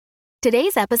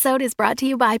Today's episode is brought to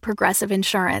you by Progressive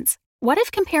Insurance. What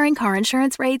if comparing car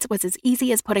insurance rates was as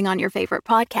easy as putting on your favorite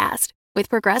podcast? With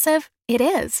Progressive, it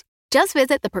is. Just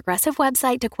visit the Progressive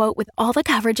website to quote with all the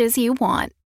coverages you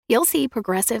want. You'll see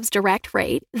Progressive's direct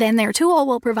rate, then their tool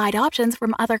will provide options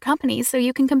from other companies so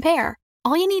you can compare.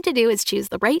 All you need to do is choose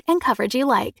the rate and coverage you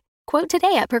like. Quote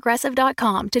today at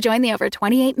Progressive.com to join the over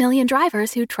 28 million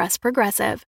drivers who trust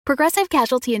Progressive. Progressive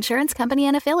Casualty Insurance Company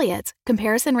and Affiliates.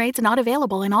 Comparison rates not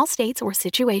available in all states or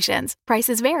situations.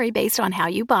 Prices vary based on how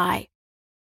you buy.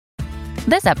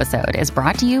 This episode is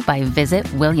brought to you by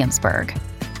Visit Williamsburg.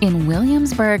 In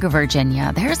Williamsburg,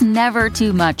 Virginia, there's never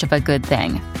too much of a good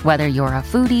thing. Whether you're a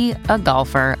foodie, a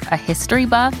golfer, a history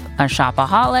buff, a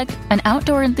shopaholic, an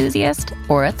outdoor enthusiast,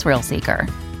 or a thrill seeker,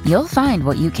 you'll find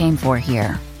what you came for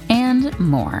here and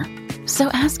more. So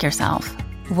ask yourself,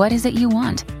 what is it you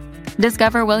want?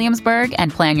 Discover Williamsburg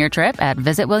and plan your trip at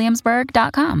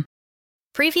visitwilliamsburg.com.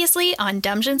 Previously on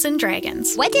Dungeons &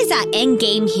 Dragons. What is our end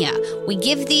game here? We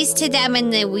give these to them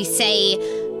and then we say,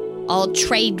 all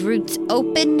trade routes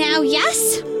open now,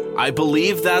 yes? I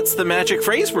believe that's the magic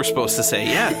phrase we're supposed to say,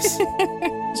 yes.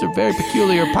 These are very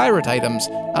peculiar pirate items.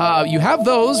 You have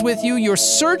those with you. You're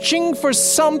searching for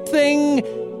something,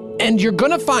 and you're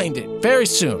gonna find it very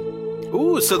soon.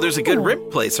 Ooh, so there's a good rib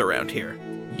place around here.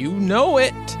 You know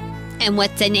it. And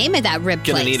what's the name of that rib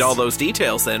place? Gonna need all those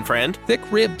details then, friend. Thick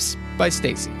Ribs by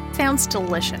Stacy. Sounds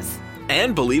delicious.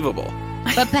 And believable.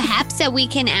 But perhaps that we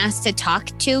can ask to talk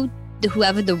to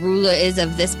whoever the ruler is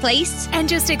of this place. And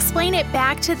just explain it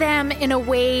back to them in a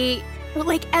way,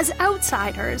 like, as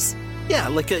outsiders. Yeah,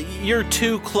 like you're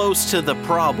too close to the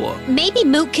problem. Maybe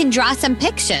Moot can draw some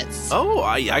pictures. Oh,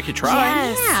 I could try.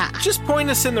 Yes. Yeah. Just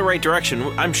point us in the right direction.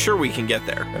 I'm sure we can get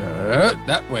there.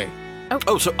 That way.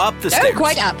 Oh, so up the stairs.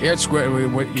 Quite up. Yeah, it's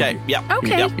Okay, yeah.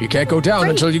 Okay. Yep. You can't go down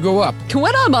until you go up.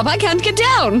 What on, Bob? I can't get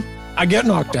down. I get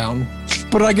knocked down,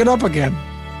 but I get up again.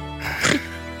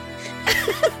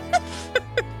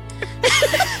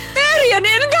 Marion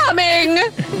incoming!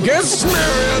 Yes,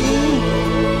 Marion!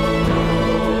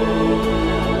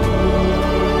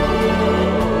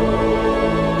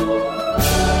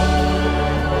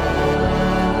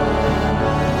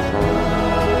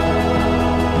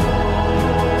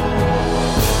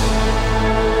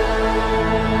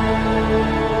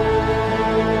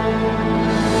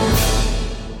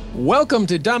 Welcome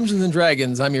to Dungeons &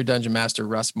 Dragons. I'm your Dungeon Master,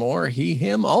 Russ Moore. He,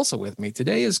 him. Also with me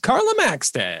today is Carla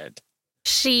Maxted.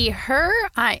 She, her.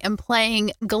 I am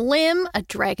playing Glim, a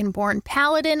dragonborn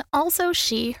paladin. Also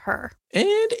she, her.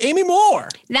 And Amy Moore.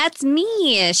 That's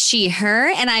me, she, her,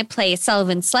 and I play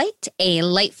Sullivan Slight, a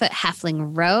Lightfoot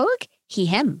halfling rogue, he,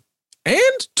 him.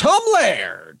 And Tom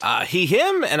Laird. He,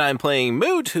 him, and I'm playing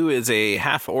Moot, who is a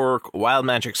half-orc wild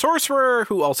magic sorcerer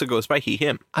who also goes by he,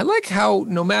 him. I like how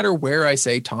no matter where I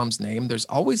say Tom's name, there's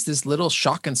always this little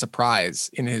shock and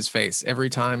surprise in his face every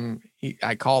time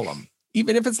I call him.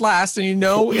 Even if it's last and you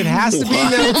know it has to be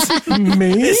that's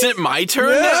me. Is it my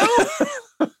turn now?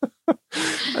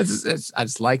 I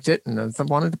just liked it and I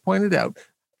wanted to point it out.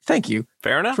 Thank you.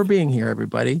 Fair enough. For being here,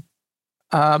 everybody.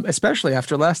 Especially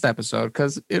after last episode,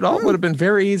 because it all would have been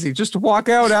very easy just to walk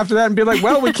out after that and be like,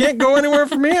 well, we can't go anywhere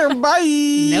from here.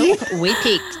 Bye. Nope, we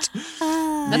peaked.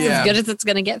 That's as good as it's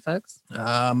going to get, folks.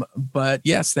 But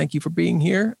yes, thank you for being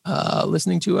here,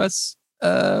 listening to us.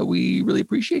 We really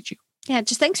appreciate you. Yeah,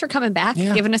 just thanks for coming back,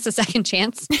 giving us a second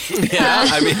chance. Yeah,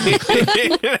 I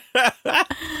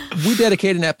mean, we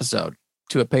dedicate an episode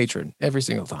to a patron every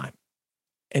single time.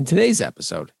 And today's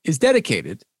episode is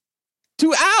dedicated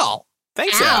to Al.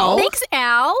 Thanks, Al. Thanks,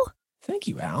 Al. Thank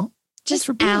you, Al. Just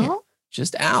for being Al? here.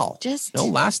 Just Al. Just no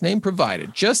last name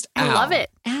provided. Just Al. I love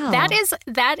it. Al.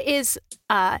 That is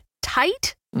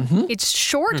tight. Mm-hmm. It's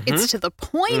short. Mm-hmm. It's to the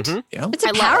point. Mm-hmm. Yeah. It's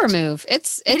a power move.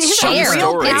 It's Cher.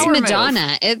 It's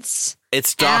Madonna. It's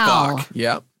Doc Al. Ock.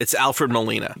 Yeah. It's Alfred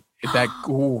Molina.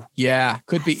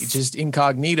 Could be just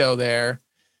incognito there.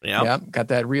 Yeah. Yeah. Got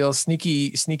that real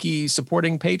sneaky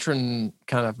supporting patron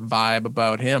kind of vibe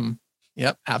about him.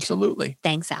 Yep, absolutely.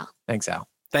 Thanks, Al. Thanks, Al.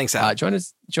 Join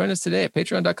us today at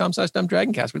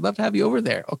patreon.com/dumbdragoncast. We'd love to have you over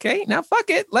there. Okay, now fuck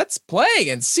it. Let's play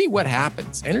and see what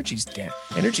happens. Energy's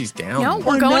down. No,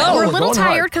 we're a little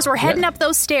tired because we're heading up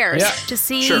those stairs to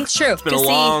see. Sure. It's true. It's been a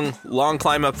long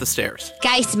climb up the stairs.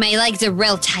 Guys, my legs are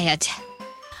real tired.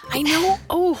 I know.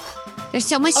 Oh, they're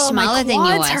so much smaller than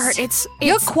yours. Hurt.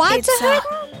 Your quads are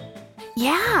hurting?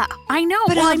 Yeah, I know.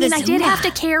 But I did have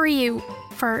to carry you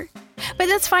for. But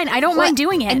that's fine. I don't mind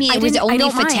doing it. I mean, it was only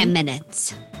for 10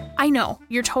 minutes. I know.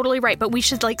 You're totally right. But we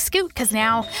should, scoot, because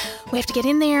now we have to get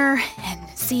in there and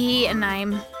see, and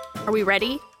Are we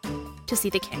ready to see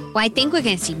the king? Well, I think we're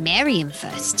going to see Marion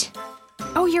first.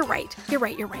 Oh, you're right.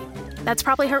 That's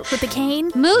probably her with the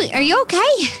cane. Moot, are you okay?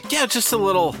 Yeah, just a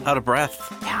little out of breath.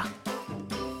 Yeah.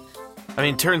 I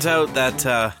mean, turns out that,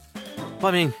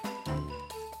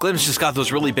 Glim's just got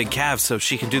those really big calves, so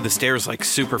she can do the stairs, like,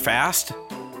 super fast.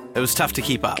 It was tough to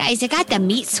keep up. Guys, I got the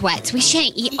meat sweats. We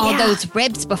shouldn't eat all those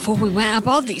ribs before we went up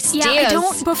all these stairs. Yeah, I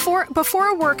don't, before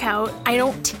a workout, I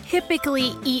don't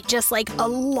typically eat just like a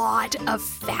lot of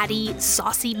fatty,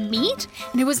 saucy meat,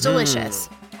 and it was delicious.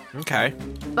 Okay.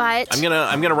 But I'm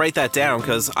gonna write that down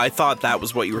because I thought that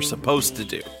was what you were supposed to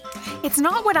do. it's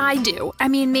not what I do. I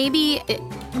mean, maybe,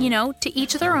 to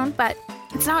each their own, but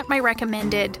it's not my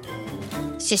recommended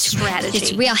strategy.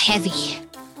 It's real heavy.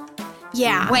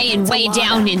 Yeah. Weighing way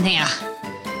down in there.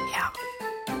 Yeah.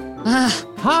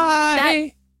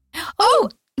 Hi.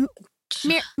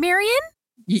 Marion?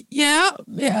 Yeah,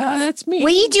 that's me.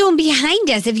 What are you doing behind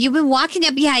us? Have you been walking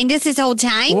up behind us this whole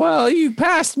time? Well, you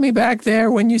passed me back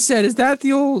there when you said, is that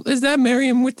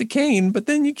Miriam with the cane? But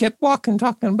then you kept walking,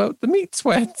 talking about the meat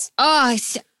sweats. Oh,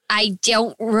 I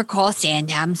don't recall,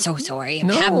 Santa. I'm so sorry. I'm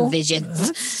having visions.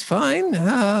 That's fine.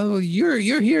 You're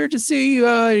here to see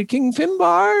King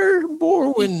Finbar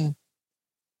Borwin.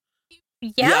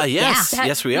 Yeah.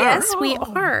 Yes, we are. Yes, we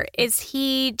are.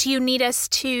 Do you need us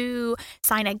to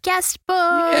sign a guest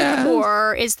book? Yeah.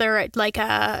 Or is there like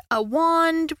a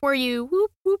wand where you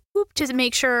whoop, whoop, whoop to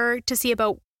make sure to see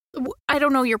about, I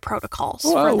don't know your protocols.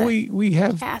 Well, for the we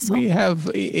have castle.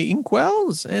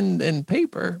 inkwells and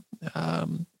paper.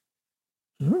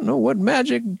 I don't know what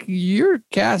magic you're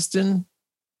casting.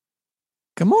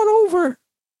 Come on over.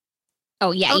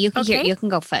 Oh, yeah, you can okay. You can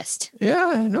go first. Yeah,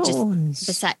 I know.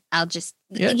 I'll just,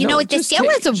 Yeah, you know what, the just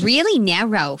stairwells are really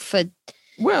narrow for,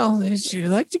 Well, you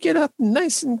like to get up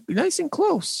nice and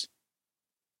close.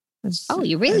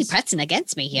 you're really pressing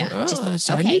against me here.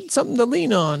 I need something to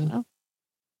lean on. Oh.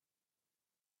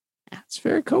 It's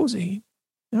very cozy.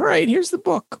 All right, here's the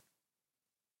book.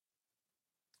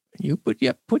 You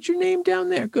put your name down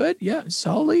there. Good. Yeah,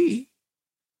 Sully,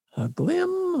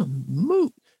 Glim,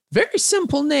 Moot. Very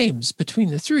simple names between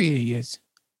the three of you.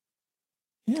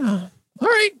 Yeah. All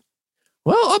right.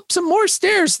 Well, up some more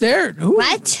stairs there. Ooh.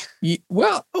 What?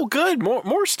 Well. Oh, good.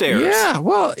 More stairs. Yeah.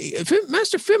 Well,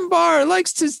 Master Finbar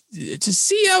likes to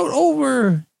see out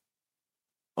over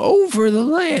the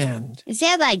land. Is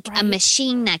there like a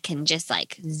machine that can just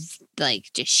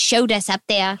just shoot us up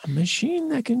there? A machine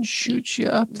that can shoot you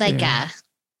up Like there.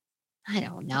 I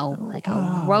don't know, like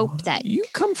a rope that You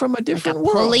come from a different like a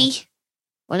world. pulley.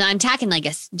 Well, no, I'm talking like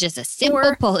just a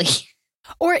simple pulley.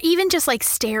 Or even just like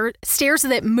stairs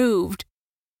that moved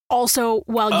also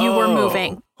while you were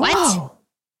moving. What? Wow.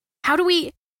 Can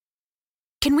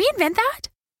we invent that?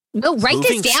 No, write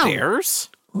Moving this down. stairs?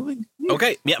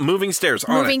 Okay, yeah, moving stairs.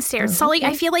 On Moving it. stairs. Sully,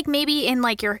 I feel like maybe in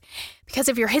like because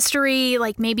of your history,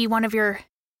 like maybe you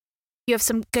have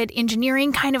some good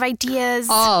engineering kind of ideas.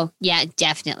 Oh, yeah,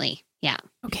 definitely. Yeah.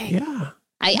 Okay. Yeah.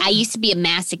 I used to be a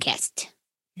masochist.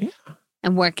 Yeah.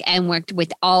 And worked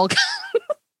with all.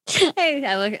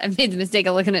 I made the mistake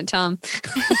of looking at Tom.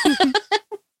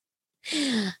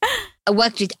 I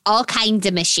worked with all kinds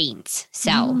of machines.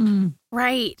 So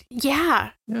Right.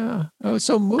 Yeah. Yeah. Oh,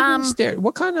 so moving stairs.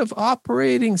 What kind of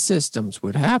operating systems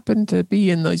would happen to be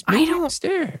in those moving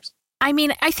stairs? I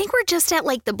mean, I think we're just at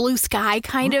like the blue sky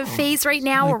kind of phase right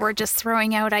now, where we're just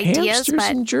throwing out ideas. Hamsters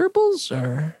and gerbils,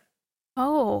 or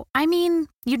I mean,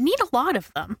 you'd need a lot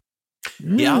of them.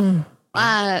 Yeah.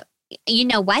 you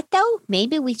know what though?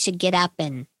 Maybe we should get up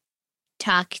and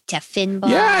talk to Finbar.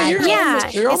 Yeah,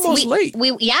 you're almost late.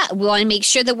 We want to make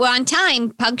sure that we're on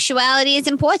time. Punctuality is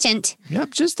important.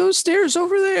 Yep, just those stairs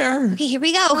over there. Okay, here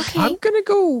we go. Okay. I'm gonna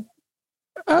go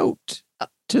out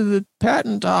to the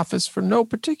patent office for no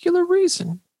particular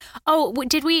reason. Oh,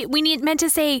 did we meant to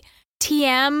say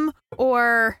TM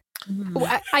or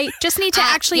I just need to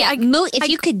actually. If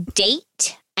you could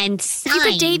date and sign. You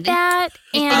could date that.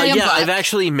 And Yeah, I've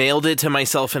actually mailed it to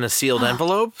myself in a sealed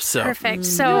envelope. So perfect.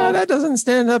 So Yeah, that doesn't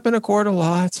stand up in a court of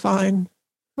law. It's fine.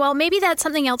 well, maybe that's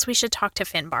something else we should talk to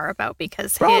Finbar about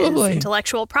because Probably. his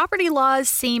intellectual property laws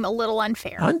seem a little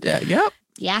unfair. Yep.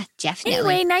 Yeah, definitely.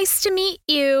 Anyway, nice to meet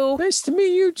you. Nice to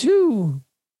meet you too.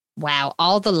 Wow,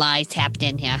 all the lies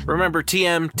happening here. remember,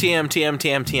 TM, TM, TM,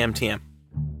 TM, TM, TM.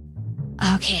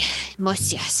 Okay,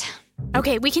 Mosias.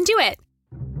 Okay, we can do it.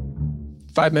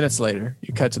 5 minutes later,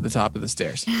 you cut to the top of the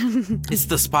stairs. It's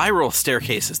the spiral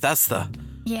staircases. That's the.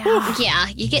 Yeah. Yeah,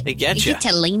 you get They get you ya. get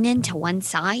to lean into one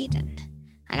side, and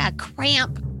I got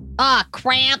cramp.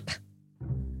 Cramp.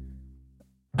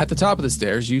 At the top of the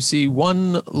stairs, you see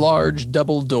one large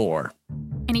double door.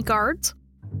 Any guards?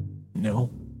 No.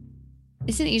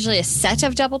 Isn't it usually a set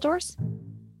of double doors?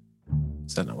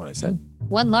 Is that not what I said?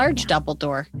 One large double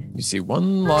door. You see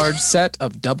one large set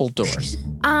of double doors.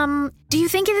 Do you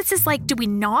think this is like, do we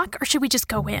knock or should we just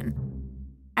go in?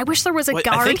 I wish there was a guard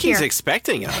I think here. he's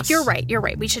expecting us. You're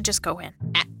right. We should just go in.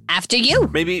 After you.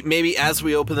 Maybe as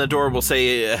we open the door, we'll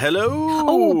say hello.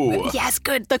 Oh, yes,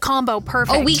 good. The combo,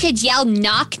 perfect. Oh, we could yell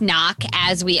knock knock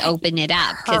as we open it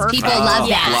up because people Perfect. love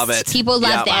that. Love it. People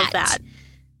love Yeah. that. Love that.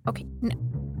 Okay.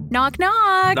 Knock,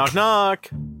 knock. Knock, knock.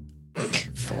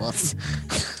 Fools.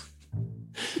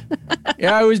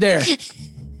 Yeah, I was there.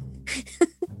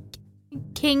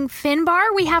 King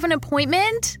Finbar, we have an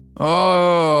appointment.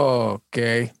 Oh,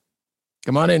 okay.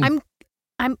 Come on in.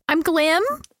 I'm Glim.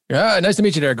 Yeah, nice to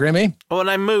meet you there, Grimmy. Oh, and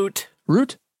I'm Moot.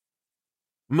 Root?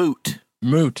 Moot.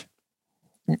 Moot.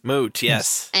 Moot,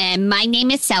 yes. And my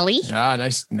name is Sally. Ah,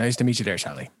 nice to meet you there,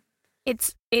 Sally.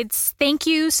 It's thank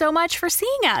you so much for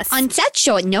seeing us. On such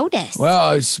short notice.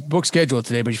 Well, it's book scheduled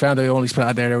today, but you found the only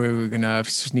spot there where we can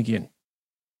sneak in.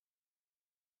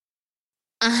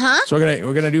 Uh-huh. So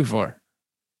we're gonna do for.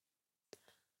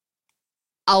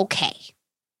 Okay.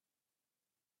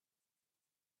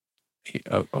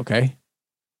 Okay.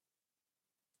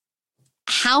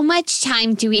 How much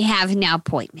time do we have in our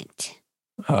appointment?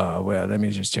 Well, let me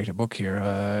just check the book here.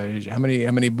 How many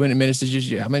minutes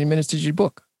did you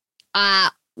book?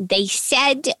 They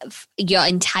said your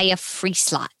entire free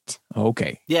slot.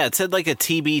 Okay. Yeah, it said like a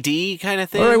TBD kind of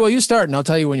thing. All right. Well, you start, and I'll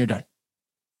tell you when you're done.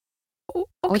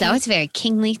 Oh, that was a very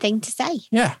kingly thing to say.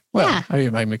 Yeah. Well, Yeah.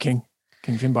 I'm a King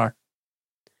Finbar.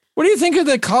 What do you think of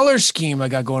the color scheme I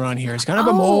got going on here? It's kind of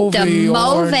a mauve, The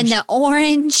mauve orange. and the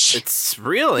orange. It's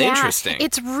real Yeah, interesting.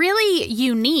 It's really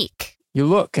unique. You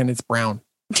look, and it's brown.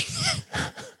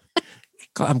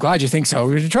 I'm glad you think so.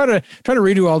 We're trying to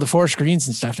redo all the 4 screens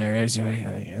and stuff there.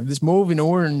 This mauve and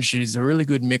orange is a really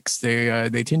good mix. They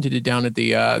tinted it down at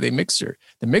the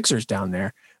mixers down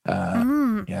there.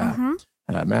 Yeah.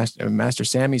 Master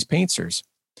Sammy's painters.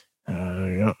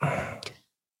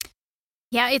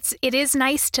 Yeah, it is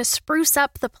nice to spruce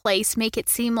up the place, make it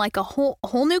seem like a whole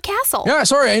new castle. Yeah,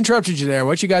 sorry I interrupted you there.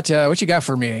 What you got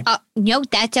for me? No,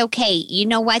 that's okay. You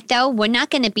know what, though? We're not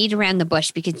going to beat around the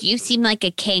bush because you seem like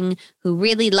a king who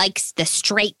really likes the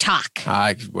straight talk.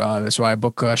 Well, that's why I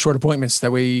book short appointments.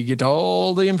 That way you get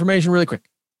all the information really quick.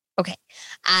 Okay.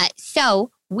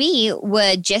 So we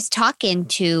were just talking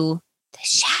to the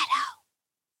shadow.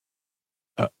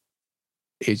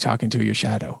 You're talking to your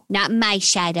shadow. Not my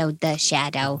shadow, the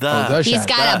shadow. The He's shadow.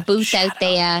 got a The booth shadow. out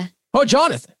there. Oh,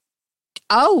 Jonathan.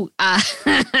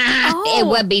 It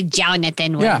would be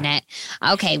Jonathan, wouldn't Yeah. it?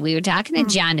 Okay, we were talking to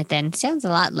Jonathan. Sounds a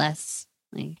lot less.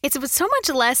 It was so much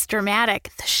less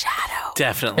dramatic. The shadow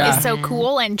Definitely. Yeah. is so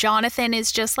cool, and Jonathan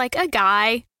is just like a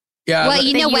guy. Yeah. Well,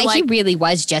 you know you what? He like- really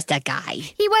was just a guy.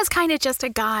 He was kind of just a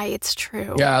guy. It's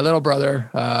true. Yeah, little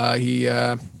brother.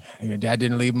 Your dad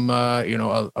didn't leave him,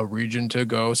 a region to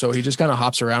go, so he just kind of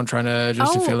hops around trying to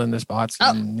to fill in the spots.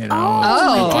 And, Oh,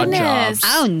 my odd goodness.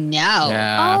 jobs. Oh, no.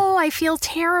 Yeah. Oh, I feel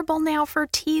terrible now for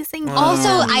teasing him. Also,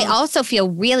 I also feel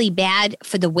really bad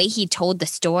for the way he told the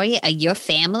story of your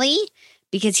family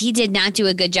because he did not do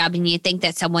a good job. And you think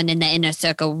that someone in the inner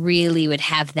circle really would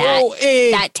have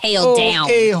that tailed down.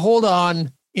 Hey, hold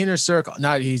on. Inner circle.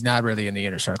 He's not really in the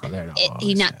inner circle there. No.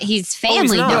 He's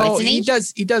family not. though, No, isn't he?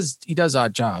 he does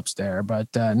odd jobs there, but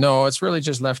no, it's really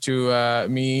just left to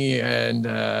me and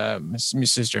my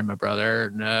sister and my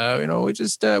brother. And, we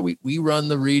just we run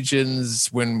the regions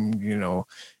when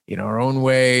in our own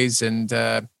ways, and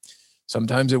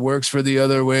sometimes it works for the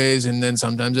other ways, and then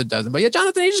sometimes it doesn't. But yeah,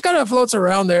 Jonathan, he just kind of floats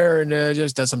around there and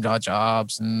just does some odd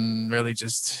jobs, and really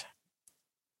just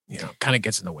kind of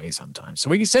gets in the way sometimes. So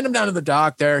we can send him down to the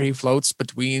dock there. He floats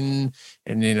between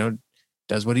and,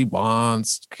 does what he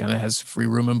wants, kind of has free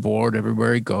room and board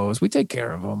everywhere he goes. We take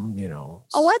care of him, Oh,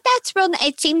 well, that's real.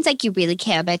 It seems like you really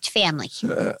care about your family.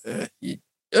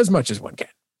 as much as one can.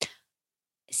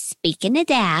 Speaking of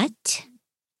that,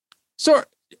 So,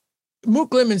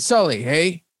 Mooklim and Sully,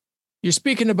 hey? You're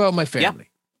speaking about my family.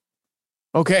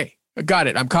 Okay, I got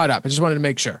it. I'm caught up. I just wanted to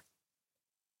make sure.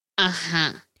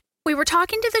 uh-huh. We were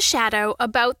talking to the shadow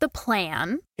about the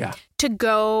plan to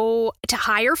go to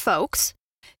hire folks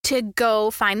to go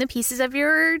find the pieces of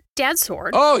your dad's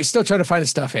sword Oh, he's still trying to find the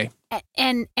stuff, hey?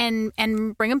 and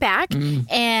bring them back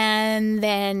and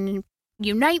then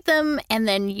unite them and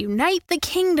then unite the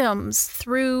kingdoms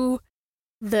through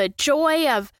the joy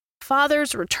of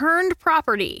father's returned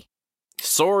property.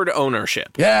 Sword ownership.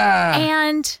 Yeah.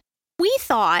 And we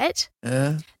thought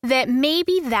that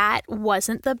maybe that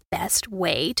wasn't the best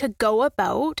way to go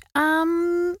about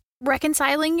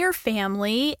reconciling your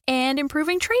family and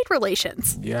improving trade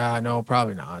relations. Yeah, no,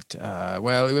 probably not.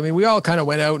 Well, I mean, we all kind of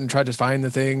went out and tried to find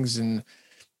the things, and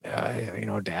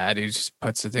Dad, he just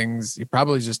puts the things. It's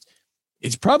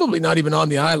probably not even on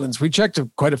the islands. We checked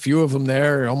quite a few of them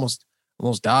there. Almost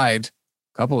died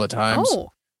a couple of times.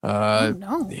 Oh,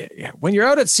 no. Yeah. When you're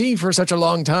out at sea for such a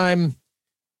long time,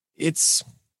 you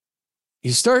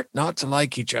start not to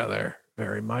like each other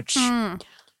very much.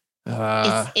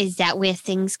 Is that where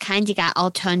things kind of got all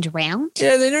turned around?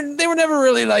 Yeah, they were never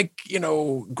really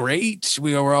great.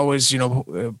 We were always,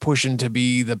 pushing to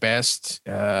be the best,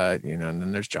 and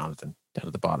then there's Jonathan down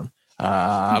at the bottom.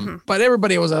 But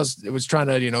everybody was trying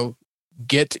to,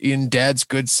 get in Dad's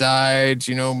good side,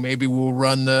 maybe we'll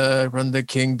run the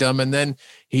kingdom. And then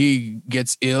he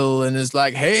gets ill and is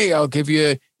like, hey, I'll give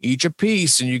you each a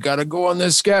piece and you got to go on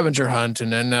this scavenger hunt.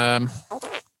 And then,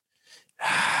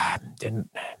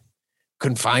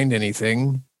 couldn't find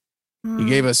anything. He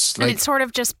gave us and it sort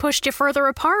of just pushed you further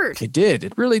apart. It did.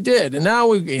 It really did. And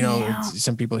now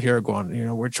some people here are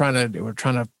going, we're trying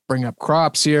to bring up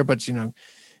crops here, but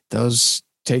those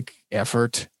take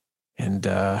effort and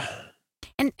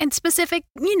specific,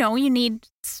 you need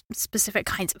specific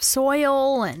kinds of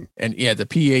soil and yeah, the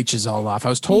pH is all off. I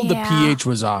was told the pH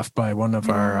was off by one of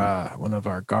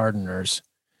our gardeners.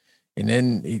 And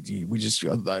then they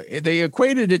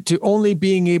equated it to only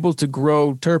being able to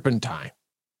grow turpentine.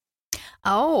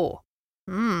 Oh.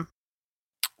 Well,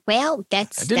 I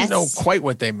didn't know quite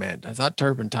what they meant. I thought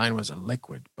turpentine was a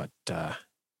liquid, but well,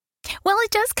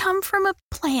 it does come from a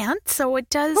plant, so it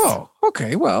does. Oh,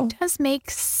 okay. Well, it does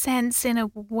make sense in a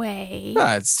way.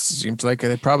 It seems like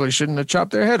they probably shouldn't have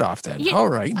chopped their head off then. Yeah. All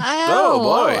right. Oh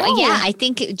boy. Yeah, I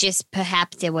think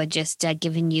perhaps they were just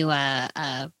giving you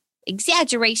a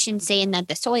exaggeration, saying that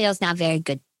the soil's not very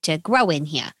good to grow in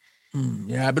here.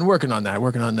 Yeah, I've been working on that.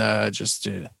 Working on just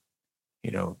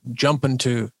jumping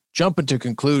to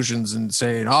conclusions and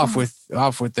saying off with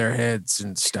their heads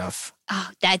and stuff.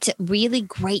 Oh, that's a really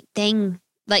great thing.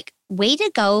 Like, way to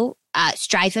go,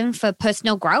 striving for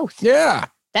personal growth. Yeah.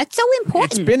 That's so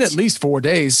important. It's been at least 4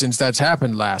 days since that's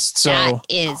happened last. So that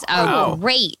is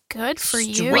great. Good for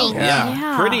you.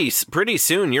 Yeah. Pretty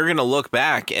soon you're going to look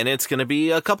back and it's going to be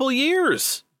a couple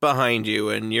years behind you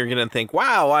and you're going to think,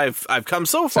 wow, I've come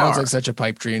so far. Sounds like such a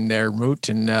pipe dream there, Moot.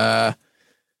 And I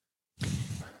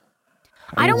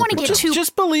don't want to get too...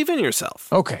 Just believe in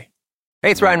yourself. Okay. Hey,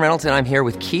 it's Ryan Reynolds, and I'm here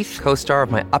with Keith, co-star of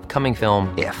my upcoming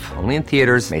film, If, only in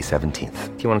theaters May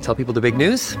 17th. Do you want to tell people the big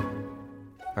news?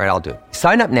 All right, I'll do it.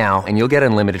 Sign up now and you'll get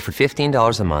unlimited for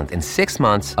 $15 a month and 6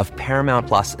 months of Paramount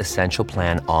Plus Essential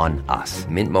Plan on us.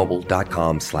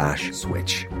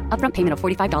 MintMobile.com/switch. Upfront payment of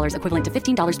 $45 equivalent to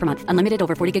 $15 per month. Unlimited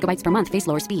over 40 gigabytes per month. Face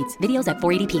lower speeds. Videos at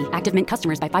 480p. Active Mint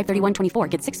customers by 531.24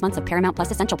 get 6 months of Paramount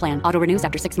Plus Essential Plan. Auto renews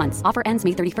after 6 months. Offer ends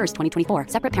May 31st, 2024.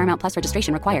 Separate Paramount Plus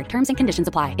registration required. Terms and conditions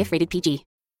apply if rated PG.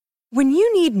 When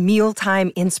you need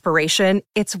mealtime inspiration,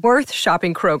 it's worth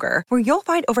shopping Kroger, where you'll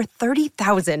find over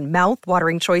 30,000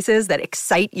 mouth-watering choices that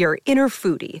excite your inner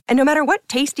foodie. And no matter what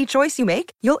tasty choice you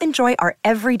make, you'll enjoy our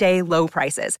everyday low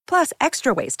prices, plus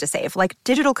extra ways to save, like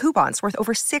digital coupons worth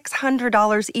over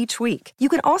 $600 each week. You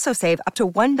can also save up to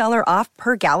 $1 off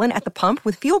per gallon at the pump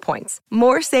with fuel points.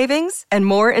 More savings and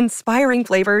more inspiring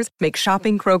flavors make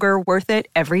shopping Kroger worth it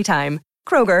every time.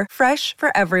 Kroger, fresh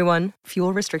for everyone.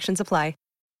 Fuel restrictions apply.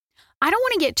 I don't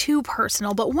want to get too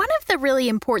personal, but one of the really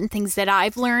important things that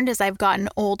I've learned as I've gotten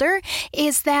older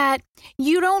is that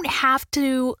you don't have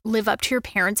to live up to your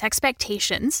parents'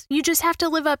 expectations. You just have to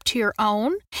live up to your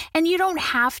own, and you don't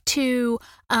have to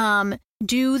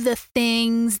do the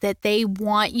things that they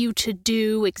want you to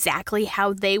do exactly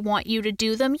how they want you to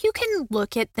do them. You can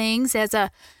look at things as a,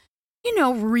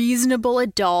 reasonable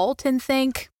adult and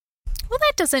think, well,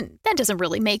 that doesn't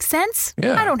really make sense.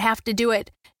 Yeah. I don't have to do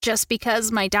it just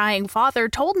because my dying father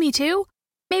told me to.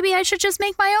 Maybe I should just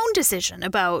make my own decision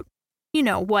about,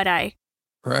 what I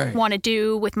want to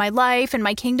do with my life and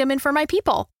my kingdom and for my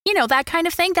people. That kind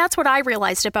of thing. That's what I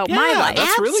realized about my life.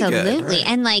 That's Absolutely. really good. Right.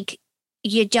 And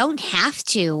you don't have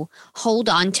to hold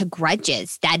on to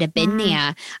grudges that have been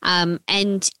there.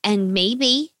 And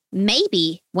maybe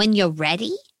when you're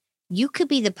ready, you could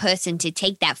be the person to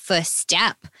take that first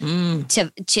step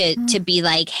to be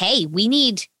like, hey, we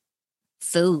need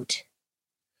food.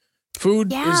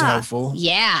 Food is helpful.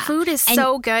 Yeah. Food is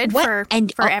so good for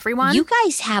everyone. You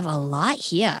guys have a lot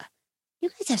here. You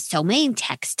guys have so many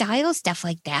textiles, stuff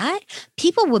like that.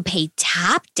 People would pay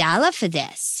top dollar for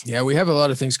this. Yeah, we have a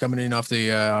lot of things coming in off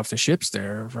the ships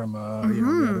there from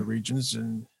the other regions,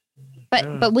 and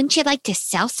but wouldn't you like to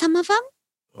sell some of them?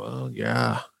 Well,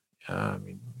 yeah. I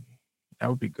mean, That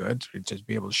would be good. We'd just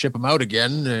be able to ship them out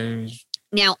again.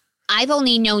 Now, I've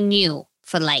only known you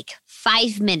for like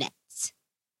 5 minutes.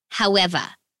 However,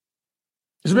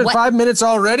 it's been 5 minutes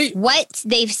already. What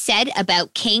they've said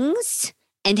about kings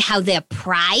and how their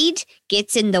pride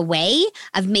gets in the way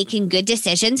of making good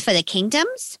decisions for the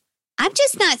kingdoms, I'm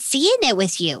just not seeing it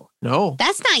with you. No.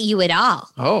 That's not you at all.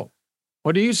 Oh,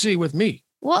 what do you see with me?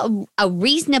 Well, a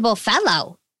reasonable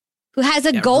fellow who has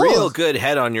a goal. Real good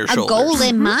head on your shoulders. A goal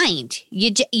in mind.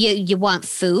 You want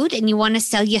food and you want to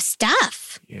sell your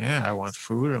stuff. Yeah, I want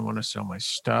food. I want to sell my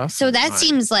stuff. So that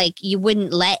seems like you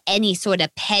wouldn't let any sort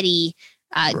of petty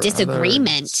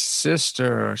disagreement.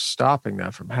 Sister are stopping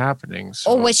that from happening.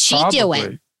 So what's she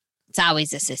doing? It's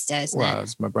always a sister, isn't it? Well,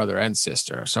 it's my brother and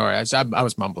sister. Sorry, I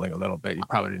was mumbling a little bit. You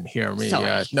probably didn't hear me.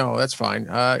 No, that's fine.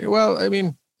 Well, I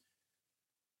mean,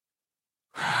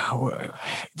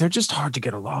 they're just hard to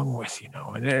get along with,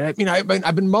 And I mean,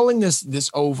 I've been mulling this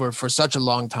over for such a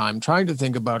long time, trying to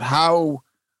think about how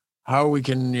we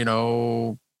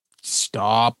can,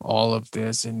 stop all of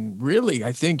this. And really,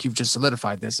 I think you've just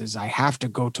solidified this, is I have to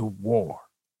go to war.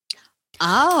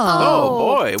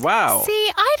 Oh boy. Wow.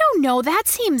 See, I don't know. That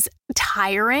seems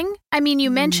tiring. I mean,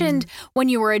 you mentioned when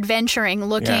you were adventuring,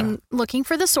 looking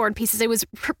for the sword pieces, it was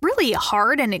really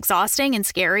hard and exhausting and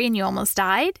scary, and you almost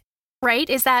died. Right?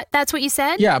 That's what you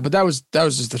said? Yeah, but that was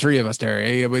just the three of us there.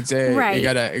 I would say right.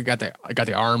 I got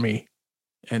the army,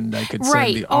 and I could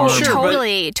send the army.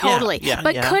 Oh, totally. Yeah,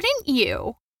 but couldn't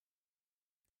you,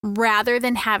 rather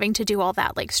than having to do all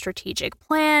that like strategic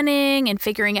planning and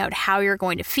figuring out how you're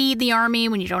going to feed the army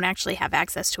when you don't actually have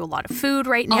access to a lot of food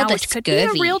right now, which could be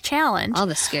a real challenge. All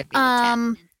the scurvy.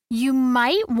 You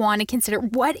might want to consider,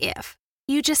 what if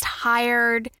you just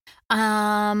hired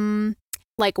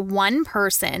like one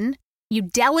person. You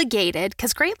delegated,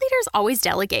 because great leaders always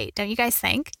delegate, don't you guys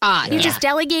think? You just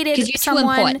delegated someone.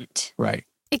 Too important. Right.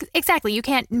 Exactly. You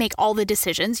can't make all the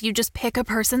decisions. You just pick a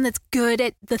person that's good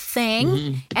at the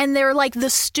thing, and they're like the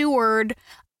steward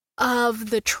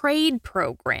of the trade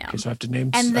program. Okay, so I have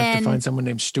to find someone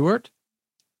named Stuart?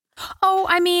 Oh,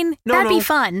 I mean, that'd be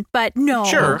fun, but no.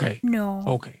 Sure. Okay. No.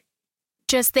 Okay.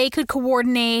 Just they could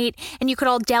coordinate, and you could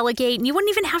all delegate, and you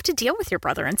wouldn't even have to deal with your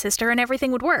brother and sister, and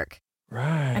everything would work.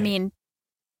 Right. I mean,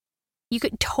 you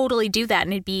could totally do that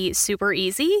and it'd be super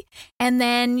easy. And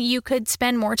then you could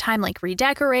spend more time like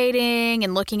redecorating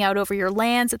and looking out over your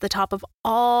lands at the top of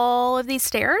all of these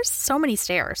stairs. So many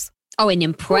stairs. Oh, an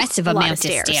impressive amount of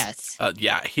stairs.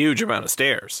 Yeah, huge amount of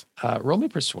stairs. Roll me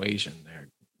persuasion there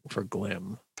for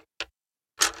Glim.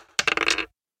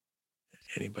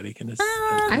 Anybody can assist.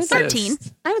 I was 13.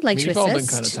 I would like to assist. You've all been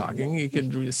kind of talking. You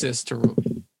could assist to.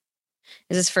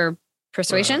 Is this for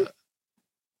persuasion?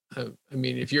 I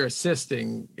mean, if you're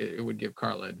assisting, it would give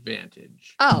Carla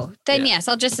advantage. Oh, then yes,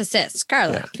 I'll just assist.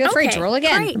 Carla, feel free to roll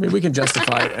again. Great. I mean, we can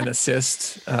justify an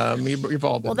assist. You've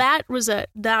all been. Well, that was a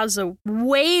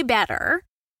way better.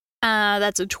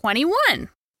 That's a 21.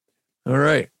 All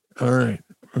right.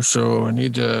 So I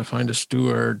need to find a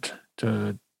steward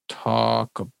to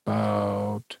talk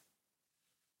about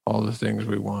all the things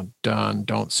we want done.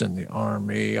 Don't send the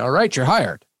army. All right, you're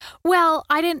hired. Well,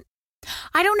 I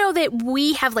don't know that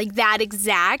we have like that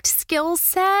exact skill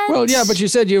set. Well, yeah, but you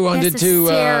said you wanted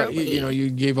to, you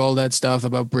gave all that stuff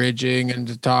about bridging and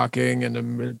the talking and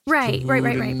the right.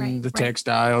 the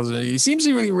textiles. And it seems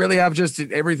you really have just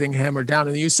everything hammered down.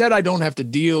 And you said I don't have to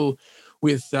deal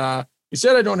with,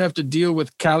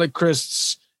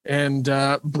 Calichrist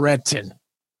and Breton.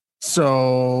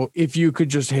 So if you could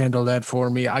just handle that for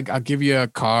me, I'll give you a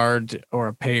card or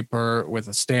a paper with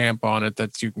a stamp on it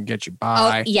that you can get you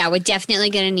by. Oh, yeah, we're definitely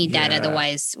going to need that.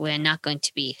 Otherwise, we're not going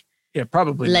to be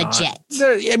probably legit.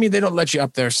 I mean, they don't let you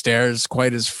up their stairs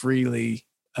quite as freely,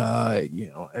 as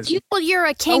you're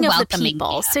a king of the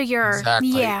people, so you're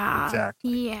exactly. Yeah.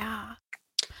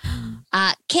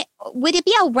 Would it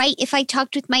be all right if I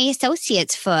talked with my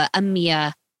associates for a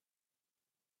mere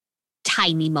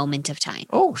tiny moment of time?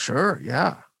 Oh, sure.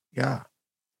 Yeah.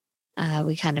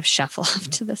 We kind of shuffle off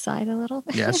to the side a little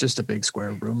bit. Yeah, it's just a big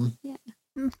square room. Yeah.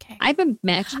 Okay. I've been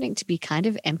imagining to be kind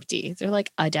of empty. Is there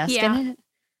like a desk in it?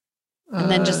 And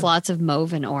then just lots of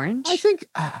mauve and orange? I think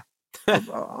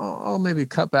I'll maybe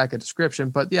cut back a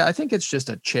description, but yeah, I think it's just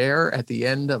a chair at the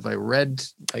end of a red,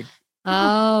 like.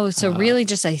 Oh, so really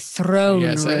just a throne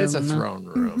room. Yeah, it's a throne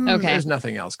room. Mm-hmm. Okay. There's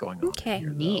nothing else going on. Okay. Here,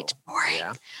 neat. Boring.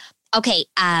 Yeah. Okay,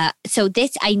 so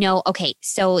this, I know,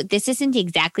 so this isn't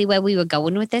exactly where we were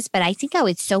going with this, but I think I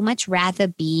would so much rather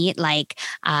be like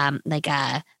a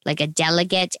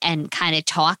delegate and kind of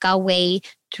talk our way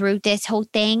through this whole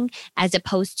thing, as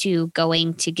opposed to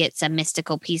going to get some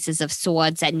mystical pieces of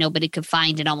swords that nobody could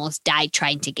find and almost died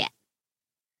trying to get.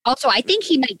 Also, I think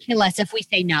he might kill us if we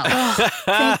say no.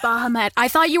 Thank Bahamut. I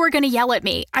thought you were going to yell at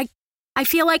me. I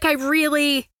feel like I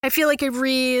really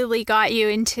got you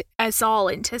into us all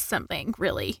into something,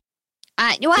 really.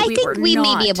 No, I think we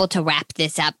may be able to wrap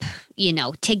this up,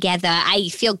 together. I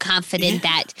feel confident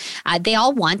that they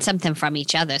all want something from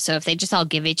each other. So if they just all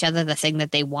give each other the thing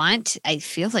that they want, I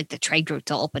feel like the trade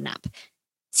routes will open up.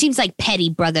 Seems like petty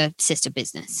brother-sister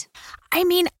business. I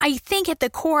mean, I think at the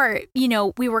core,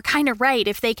 we were kind of right.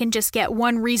 If they can just get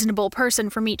one reasonable person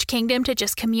from each kingdom to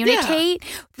just communicate,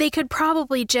 they could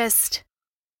probably just,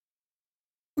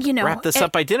 wrap this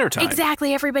up by dinner time.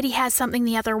 Exactly. Everybody has something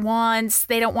the other wants.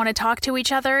 They don't want to talk to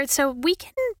each other. So we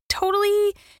can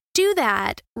totally do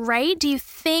that, right? Do you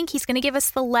think he's going to give us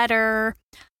the letter?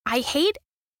 I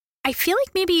feel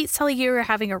like maybe, Sully, you're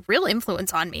having a real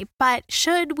influence on me, but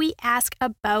should we ask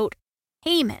about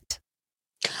payment?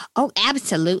 Oh,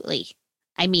 absolutely.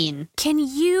 I mean, can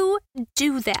you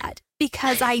do that?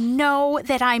 Because I know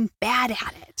that I'm bad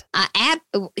at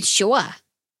it. Sure.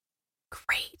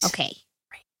 Great. Okay.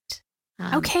 Great.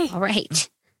 Okay. All right.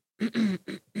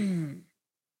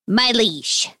 My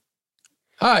liege.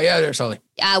 Yeah, there, Sully.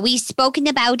 We've spoken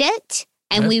about it,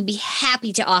 and we'd be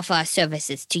happy to offer our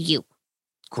services to you.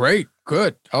 Great.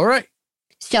 Good. All right.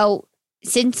 So,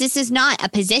 since this is not a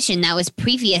position that was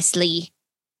previously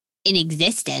in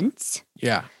existence,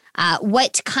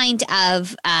 what kind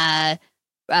of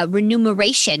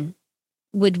remuneration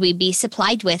would we be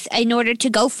supplied with in order to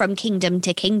go from kingdom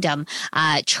to kingdom,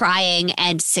 trying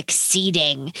and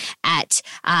succeeding at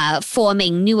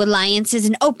forming new alliances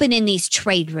and opening these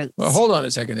trade routes? Well, hold on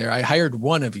a second there. I hired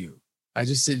one of you. I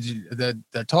just said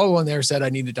the tall one there said I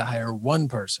needed to hire one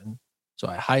person. So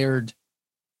I hired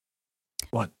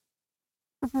one.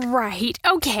 Right.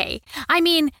 Okay. I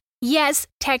mean, yes,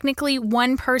 technically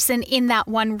one person in that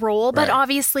one role, but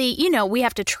obviously, we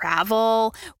have to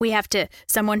travel.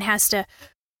 Someone has to,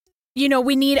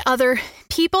 we need other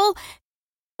people.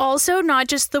 Also, not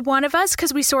just the one of us,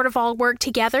 because we sort of all work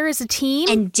together as a team.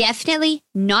 And definitely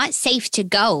not safe to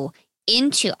go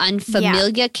into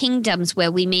unfamiliar kingdoms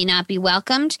where we may not be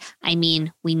welcomed. I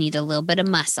mean, we need a little bit of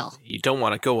muscle. You don't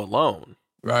want to go alone.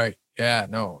 Right. Yeah.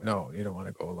 No, you don't want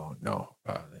to go alone. No.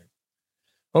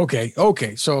 Okay.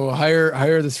 So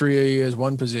hire the three of you as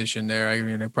one position there. I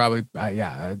mean, I probably,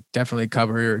 definitely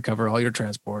cover all your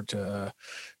transport. A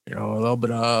little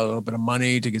bit of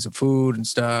money to get some food and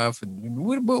stuff, and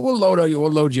we'll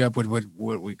load you up with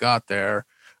what we got there.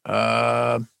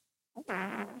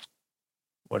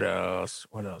 What else?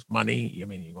 Money. I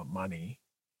mean, you want money,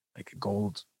 like a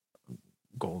gold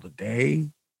a day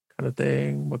kind of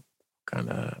thing. What kind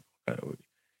of?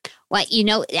 Well,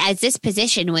 as this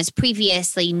position was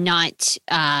previously not,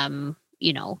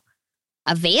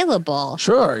 available.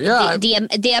 Sure, yeah.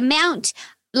 The amount,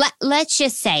 let's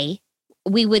just say,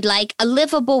 we would like a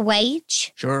livable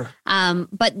wage. Sure.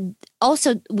 But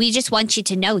also, we just want you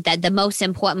to know that the most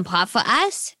important part for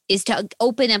us is to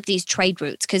open up these trade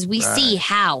routes, because we see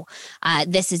how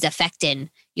this is affecting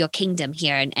your kingdom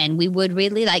here, and we would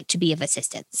really like to be of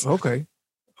assistance. Okay.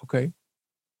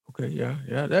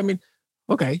 Yeah. I mean,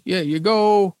 okay. Yeah, you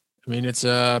go. I mean, it's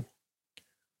how'd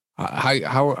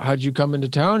you come into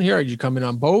town here? Are you coming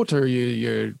on boat, or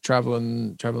you're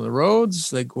traveling the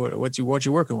roads? Like what you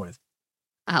working with?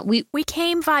 We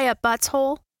came via Butts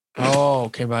Hole. Oh,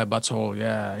 came via Butts Hole.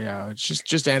 Yeah. It's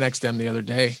just annexed them the other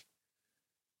day.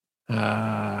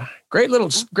 Great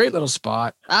little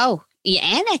spot. Oh, you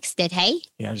annexed it, hey?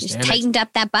 Yeah, just tightened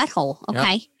up that butthole.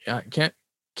 Okay. Yeah.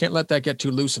 Can't let that get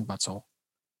too loose in Butts Hole.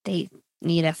 They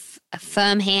need a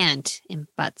firm hand in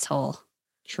Butts Hole.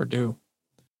 Sure do.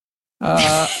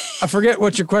 I forget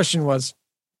what your question was.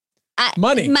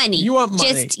 Money. You want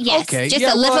money? Yes. Okay. Just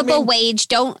a livable wage.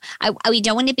 We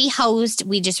don't want to be hosed.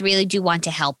 We just really do want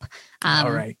to help.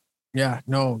 All right. Yeah.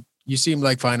 No, you seem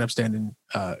like fine, upstanding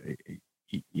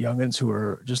youngins who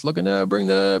are just looking to bring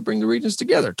the regions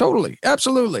together. Totally.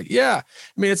 Absolutely. Yeah.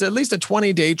 I mean, it's at least a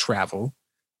 20-day travel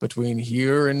between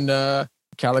here and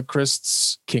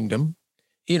Calichrist's kingdom.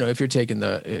 If you're taking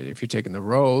the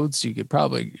roads, you could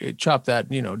probably chop that,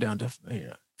 down to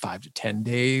 5 to 10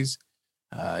 days.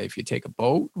 If you take a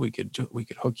boat, we could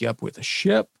hook you up with a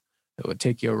ship that would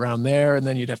take you around there, and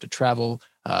then you'd have to travel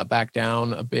back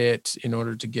down a bit in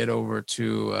order to get over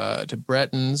to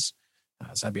Bretons.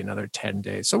 So that'd be another 10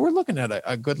 days. So we're looking at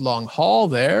a good long haul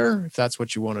there, if that's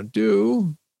what you want to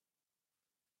do.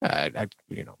 I'd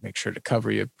make sure to cover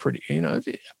you pretty,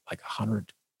 like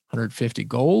 150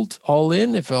 gold all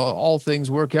in, if all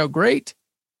things work out great.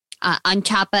 On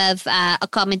top of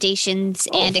accommodations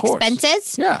and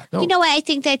expenses? Yeah. No. You know what? I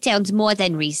think that sounds more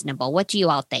than reasonable. What do you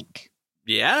all think?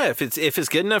 Yeah, if it's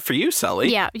good enough for you,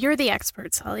 Sully. Yeah, you're the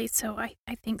expert, Sully, so I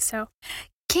think so.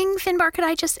 King Finbar, could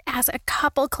I just ask a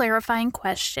couple clarifying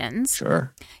questions?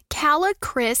 Sure.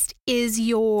 Calichrist is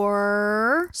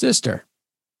your sister.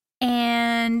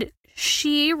 And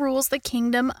she rules the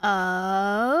kingdom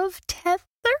of Tether?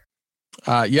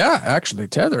 Yeah, actually,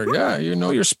 Tether. Yeah, you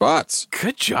know your spots.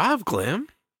 Good job, Glim.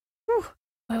 Whew.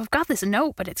 Well, I've got this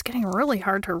note, but it's getting really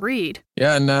hard to read.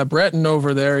 Yeah, and Breton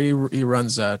over there, he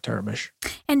runs Termish.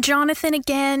 And Jonathan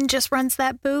again just runs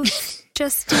that booth.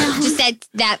 just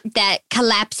that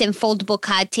collapsing foldable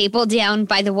card table down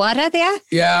by the water there.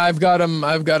 Yeah, I've got him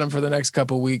for the next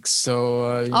couple weeks.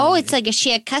 So it's like a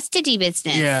shared custody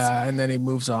business. Yeah, and then he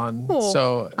moves on. Cool.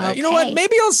 So you know what?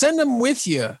 Maybe I'll send him with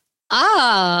you.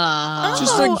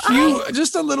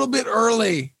 Just a little bit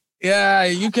early. Yeah,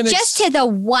 you can just to the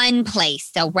one place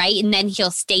though, right? And then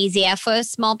he'll stay there for a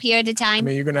small period of time. I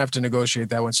mean, you're gonna have to negotiate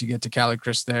that once you get to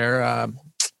Calichrist there. I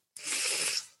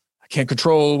can't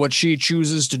control what she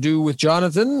chooses to do with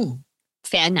Jonathan.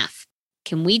 Fair enough.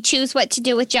 Can we choose what to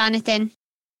do with Jonathan?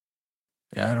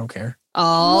 Yeah, I don't care.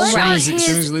 All right. As soon as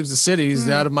he leaves the city, he's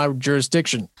out of my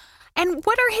jurisdiction. And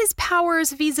what are his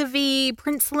powers vis-a-vis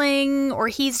Princeling, or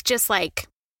he's just like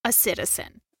a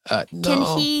citizen? No.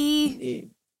 Can he?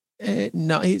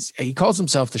 No, he calls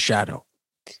himself the Shadow.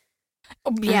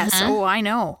 Oh, yes. Oh, I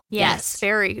know. Yes.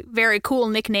 Very, very cool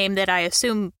nickname that I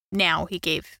assume now he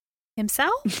gave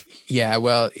himself. Yeah,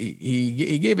 well,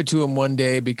 he gave it to him one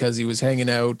day because he was hanging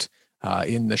out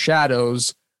in the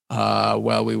shadows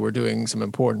while we were doing some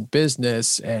important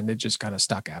business, and it just kind of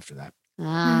stuck after that.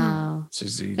 Oh. So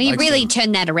he really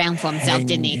turned that around for himself,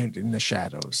 didn't he? In the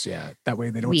shadows, yeah. That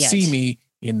way they don't see me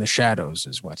in the shadows,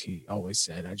 is what he always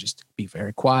said. I just be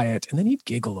very quiet. And then he'd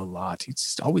giggle a lot. He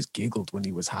just always giggled when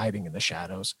he was hiding in the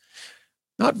shadows.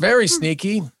 Not very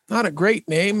sneaky. Not a great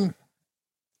name.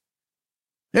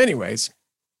 Anyways.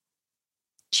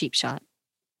 Cheap shot.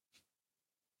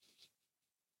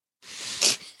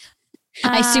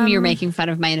 I assume you're making fun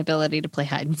of my inability to play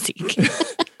hide and seek.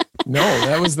 No,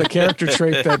 that was the character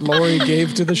trait that Lori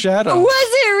gave to the shadow. Was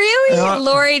it really?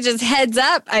 Lori just heads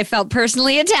up. I felt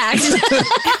personally attacked.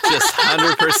 Just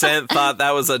 100% thought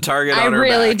that was a target on her I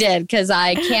really back. did, because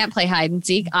I can't play hide and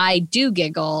seek. I do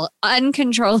giggle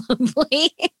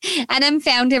uncontrollably, and I'm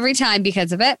found every time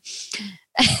because of it.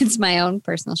 It's my own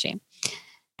personal shame.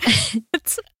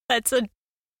 That's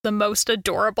the most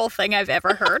adorable thing I've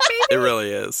ever heard. It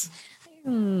really is.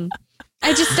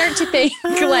 I just start to think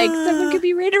like someone could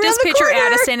be right around just the picture corner.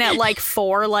 Addison at like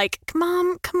 4, like, come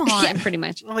on. Yeah, pretty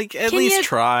much. Like, at least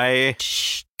try.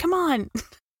 Shh, come on.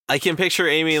 I can picture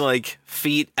Amy like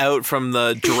feet out from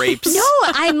the drapes. No,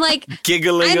 I'm like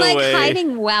giggling away. I'm like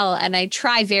hiding well, and I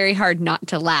try very hard not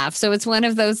to laugh. So it's one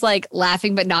of those like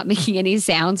laughing but not making any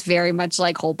sounds, very much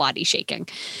like whole body shaking.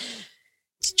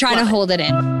 Just trying to hold it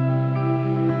in.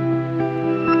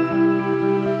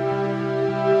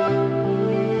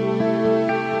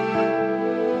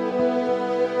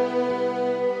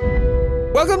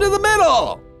 Welcome to the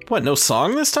middle. What? No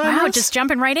song this time? Wow, Russ? just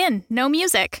jumping right in. No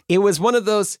music. It was one of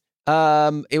those.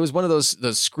 Those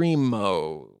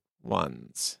screamo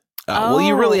ones. Well,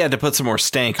 you really had to put some more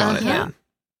stank on it. Yeah. Then.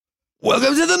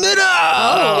 Welcome to the middle.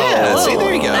 Oh, yeah. See,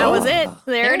 there you go. That was it.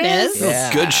 There it is.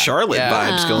 Yeah. Good Charlotte Yeah.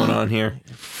 vibes going on here.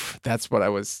 That's what I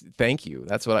was. Thank you.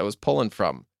 That's what I was pulling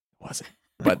from. Was it?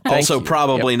 But Also, you.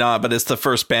 probably Yep. not. But it's the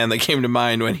first band that came to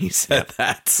mind when he said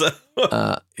that. So.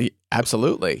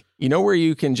 Absolutely. You know where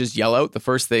you can just yell out the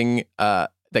first thing that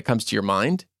comes to your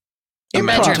mind? Your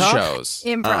Improv bedroom. shows.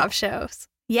 Improv shows.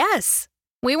 Yes.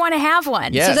 We want to have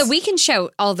one. Yes. So that we can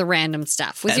shout all the random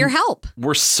stuff with your help.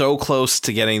 We're so close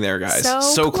to getting there, guys.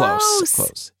 So close.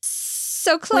 Close.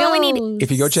 So close. We only need. If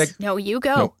you go check. No, you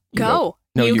go. No, you go.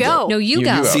 No, you you go. go. No, you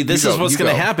go. See, this You is go. what's You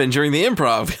going to go. happen during the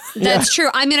improv. That's true.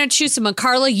 I'm going to choose someone.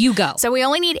 Carla, you go. So we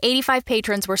only need 85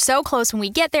 patrons. We're so close. When we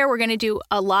get there, we're going to do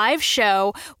a live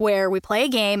show where we play a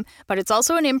game, but it's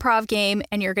also an improv game,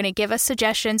 and you're going to give us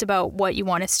suggestions about what you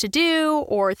want us to do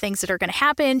or things that are going to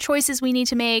happen, choices we need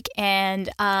to make, and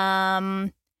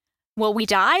will we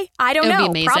die? I don't It would be know.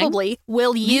 amazing. Probably.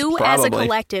 Will you, as a Probably.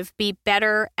 collective, be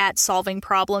better at solving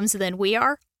problems than we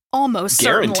are? Almost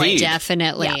Guaranteed. certainly.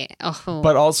 Definitely. Yeah. Oh.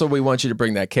 But also, we want you to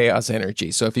bring that chaos energy.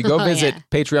 So if you go Oh, visit yeah.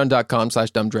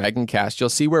 patreon.com/dumbdragoncast, you'll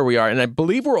see where we are. And I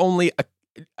believe we're only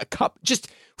a cup, just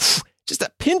a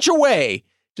pinch away,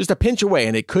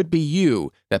 and it could be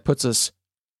you that puts us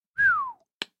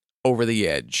over the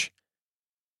edge.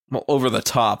 Well, over the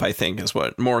top, I think, is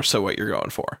what more so what you're going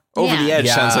for. Over Yeah. the edge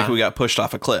Yeah. sounds like we got pushed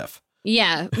off a cliff.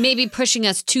 Yeah, maybe pushing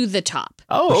us to the top.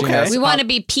 Oh, Pushing okay. us We want to up.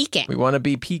 be peaking. We want to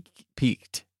be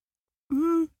peaked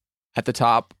Mm. at the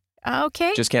top.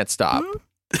 Okay. Just can't stop.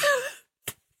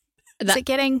 Is it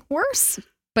getting worse?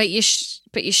 But you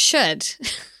should.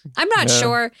 I'm not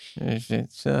sure.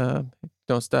 It's,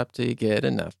 don't stop till you get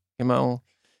enough. Come on.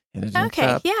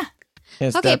 Okay, yeah.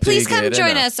 Okay, please come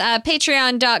join us.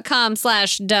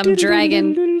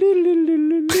 Patreon.com/dumbdragon.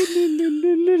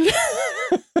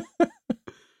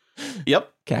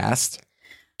 Yep. Cast.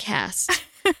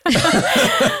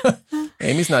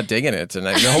 Amy's not digging it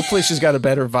tonight. Hopefully she's got a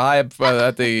better vibe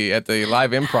at the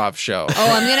live improv show.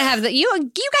 Oh, I'm gonna have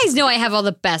you guys know I have all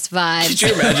the best vibes. Could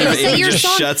you imagine if Amy just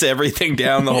shuts everything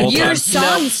down the whole time? Your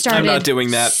song started I'm not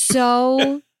doing that.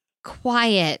 So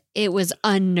quiet. It was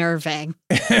unnerving.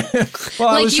 Well,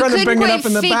 I was trying to bring it up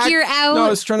in the back. No, I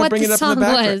was trying to bring it up in the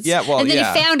background. Yeah, well, and then you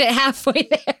found it halfway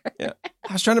there. Yeah.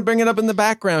 I was trying to bring it up in the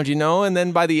background, and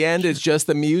then by the end, it's just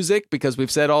the music because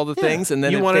we've said all the things, and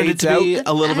then you wanted it to be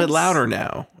a little bit louder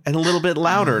now, and a little bit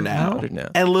louder now, and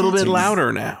a little bit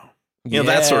louder now.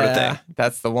 That sort of thing.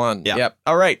 That's the one. Yeah. Yep.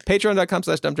 All right.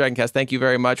 Patreon.com/dumbdragoncast. Thank you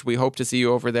very much. We hope to see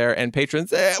you over there. And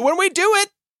patrons, when we do it,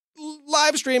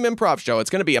 live stream improv show. It's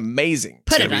going to be amazing.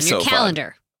 Put it on your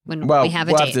calendar when we have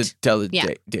a date. We'll have to tell the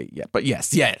date yet. But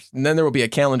yes. And then there will be a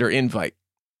calendar invite.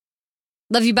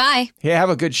 Love you. Bye. Yeah,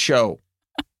 have a good show.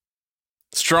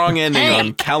 Strong ending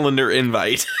on calendar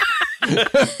invite. And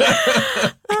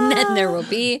then there will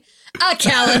be a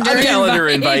calendar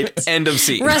invite. End of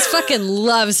scene. Russ fucking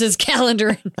loves his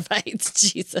calendar invites.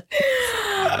 Jesus.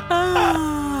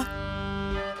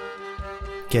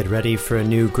 Get ready for a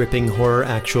new gripping horror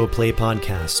actual play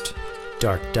podcast,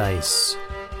 Dark Dice.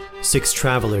 6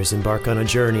 travelers embark on a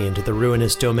journey into the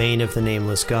ruinous domain of the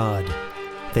nameless god.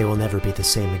 They will never be the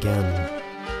same again.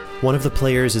 One of the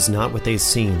players is not what they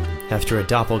seem after a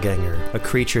doppelganger, a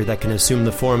creature that can assume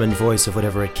the form and voice of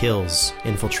whatever it kills,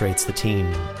 infiltrates the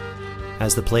team.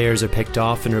 As the players are picked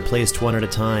off and replaced one at a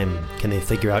time, can they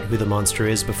figure out who the monster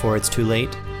is before it's too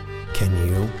late? Can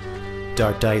you?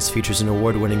 Dark Dice features an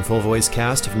award-winning full-voice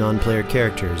cast of non-player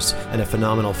characters and a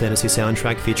phenomenal fantasy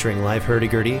soundtrack featuring live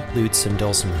hurdy-gurdy, lutes, and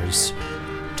dulcimers.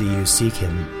 Do you seek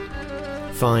him?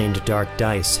 Find Dark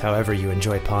Dice however you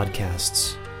enjoy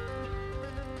podcasts.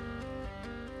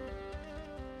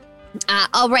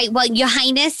 All right. Well, Your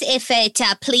Highness, if it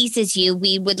pleases you,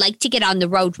 we would like to get on the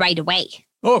road right away.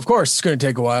 Oh, of course. It's going to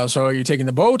take a while. So are you taking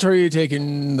the boat or are you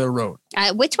taking the road?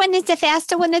 Which one is the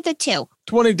faster one of the two?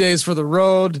 20 days for the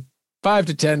road, 5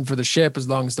 to 10 for the ship, as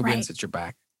long as the wind's at your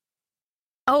back.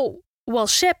 Oh, well,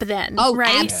 ship then. Oh,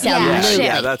 right? absolutely.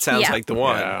 Yeah, that sounds like the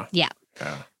one. Yeah.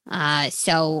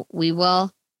 So we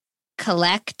will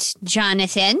collect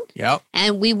Jonathan. Yep.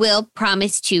 And we will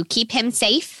promise to keep him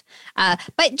safe.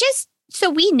 But just so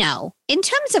we know, in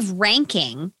terms of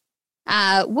ranking,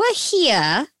 we're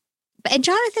here, and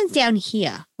Jonathan's down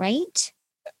here, right?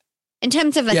 In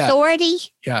terms of authority?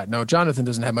 Yeah, no, Jonathan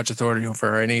doesn't have much authority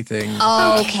over anything.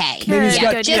 Okay.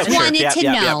 Just wanted to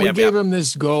know. We gave him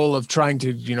this goal of trying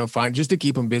to, find, just to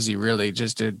keep him busy, really,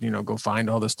 just to, go find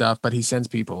all the stuff. But he sends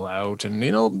people out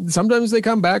and, sometimes they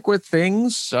come back with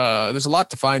things. There's a lot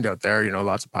to find out there,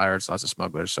 lots of pirates, lots of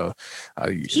smugglers. So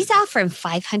he's offering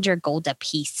 500 gold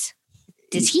apiece.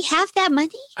 Does he have that money?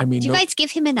 I mean, do you guys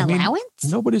give him an allowance?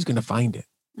 Nobody's going to find it.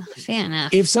 Oh, fair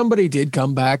enough. If somebody did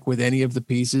come back with any of the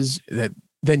pieces,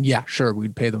 then yeah, sure,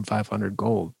 we'd pay them 500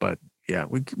 gold. But yeah,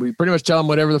 we pretty much tell him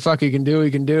whatever the fuck he can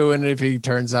do, and if he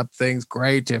turns up things,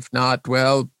 great. If not,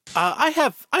 well, I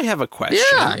have a question.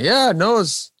 Yeah,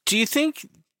 knows. Do you think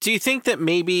that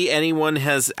maybe anyone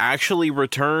has actually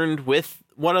returned with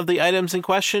one of the items in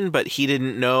question, but he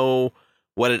didn't know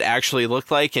what it actually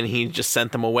looked like, and he just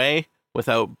sent them away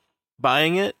without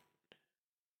buying it?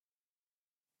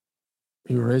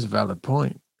 You raise a valid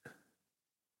point.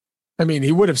 I mean,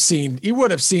 he would have seen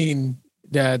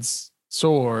Dad's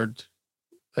sword.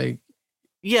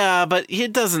 Yeah, but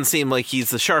it doesn't seem like he's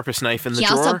the sharpest knife in the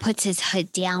drawer. He also puts his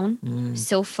hood down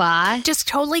so far. Just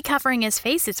totally covering his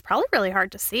face. It's probably really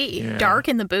hard to see. Yeah. Dark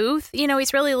in the booth.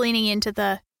 He's really leaning into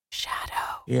the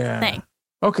shadow thing.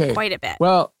 Okay. Quite a bit.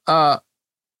 Well,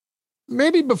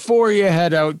 maybe before you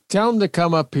head out, tell him to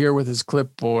come up here with his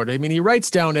clipboard. I mean, he writes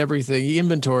down everything. He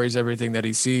inventories everything that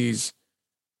he sees.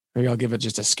 Maybe I'll give it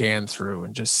just a scan through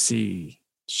and just see.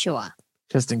 Sure.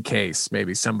 Just in case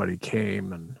maybe somebody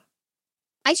came and...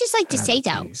 I just like to say,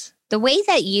 though, the way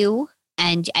that you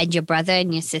and your brother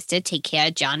and your sister take care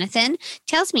of Jonathan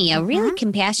tells me you're really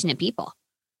compassionate people.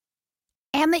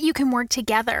 And that you can work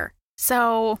together.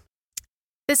 So...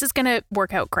 this is going to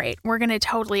work out great. We're going to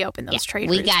totally open those trade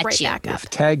routes right back up. If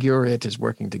Tag Your It is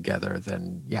working together,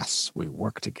 then yes, we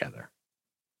work together.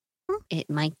 It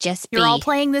might just be. You're all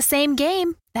playing the same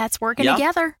game. That's working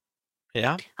together.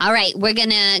 Yeah. All right, we're going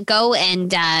to go and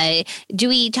do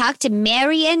we talk to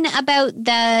Marion about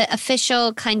the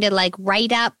official kind of like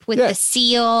write-up with the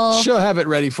seal? She'll have it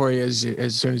ready for you as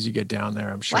soon as you get down there,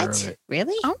 I'm sure of it.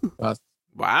 Really? Oh.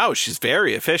 Wow, she's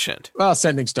very efficient. Well,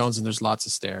 sending stones and there's lots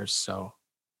of stairs, so.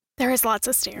 There is lots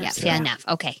of stairs. Yeah, fair enough.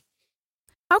 Okay.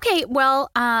 Okay, well,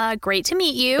 great to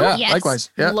meet you. Yeah, Yes. likewise.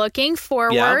 Yeah. Looking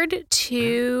forward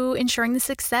to ensuring the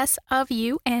success of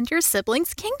you and your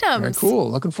siblings' kingdoms. Very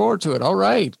cool. Looking forward to it. All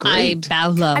right. I Great. bow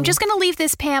low. I'm just going to leave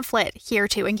this pamphlet here,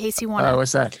 too, in case you want to.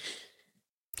 What's that?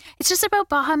 It's just about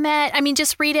Bahamut. I mean,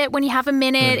 just read it when you have a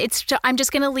minute. I'm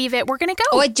just going to leave it. We're going to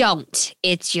go. Or don't.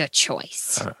 It's your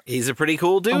choice. He's a pretty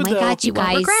cool dude, Oh, my though. God, you You won't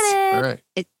guys. regret All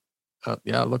it. right.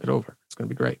 Yeah, look it over. It's going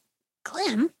to be great.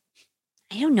 Clem,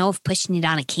 I don't know if pushing it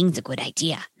on a king's a good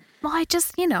idea. Well, I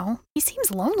just, he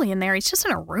seems lonely in there. He's just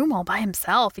in a room all by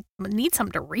himself. He needs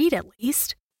something to read at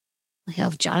least. He'll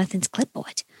have Jonathan's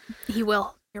clipboard. He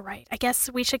will. You're right. I guess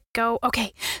we should go.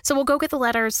 Okay, so we'll go get the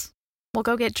letters. We'll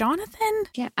go get Jonathan.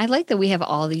 Yeah, I like that we have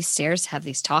all these stairs to have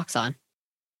these talks on.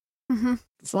 Mm-hmm.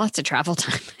 There's lots of travel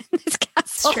time in this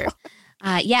castle. It's true.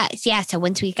 Yeah. So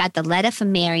once we got the letter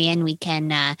from Marion, we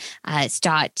can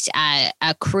start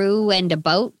a crew and a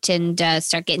boat and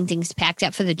start getting things packed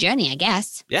up for the journey, I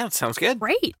guess. Yeah, sounds good.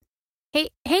 Great. Hey,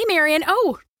 Marion.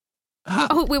 Oh,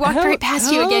 we walked right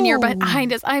past you again. You're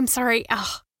behind us. I'm sorry.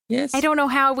 Oh, Yes. I don't know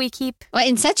how we keep. Well,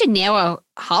 in such a narrow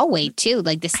hallway, too,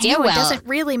 like the I know, stairwell. it doesn't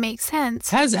really make sense.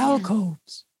 Has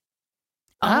alcoves.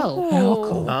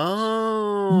 Oh.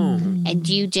 Oh. And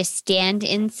you just stand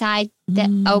inside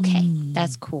the. Okay,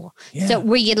 that's cool. Yeah. So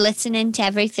were you listening to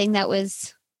everything that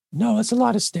was. No, it's a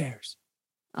lot of stairs.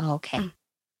 Oh, okay.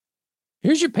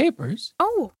 Here's your papers.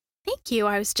 Oh, thank you.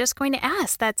 I was just going to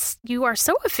ask. You are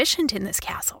so efficient in this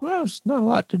castle. Well, it's not a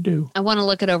lot to do. I want to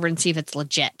look it over and see if it's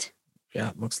legit.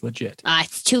 Yeah, it looks legit.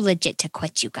 It's too legit to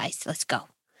quit, you guys. Let's go.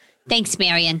 Thanks,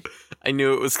 Marion. I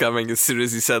knew it was coming as soon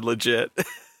as he said legit.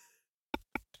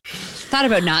 Thought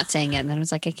about not saying it, and then I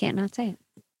was like, I can't not say it.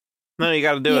 No, you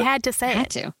got to do You it. had to say I had it.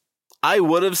 to. I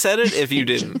would have said it if you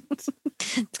didn't.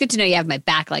 It's good to know you have my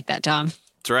back like that, Tom.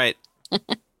 That's right.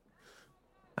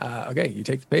 Okay, you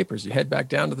take the papers. You head back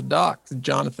down to the dock.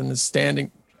 Jonathan is standing.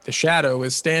 The shadow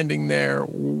is standing there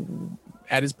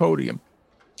at his podium.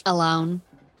 Alone.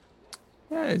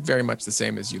 It's very much the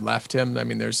same as you left him. I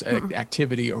mean, there's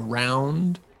activity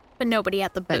around. But nobody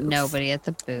at the booth. But nobody at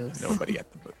the booth. Nobody at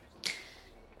the booth.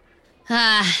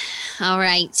 All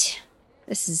right.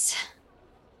 This is...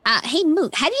 hey,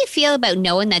 Moot, how do you feel about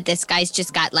knowing that this guy's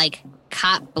just got, like,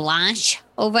 carte blanche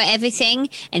over everything,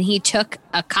 and he took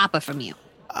a copper from you?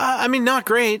 I mean, not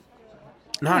great.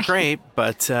 Not great,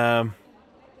 but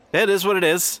it is what it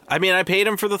is. I mean, I paid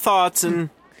him for the thoughts, and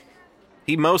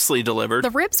he mostly delivered. The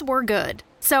ribs were good.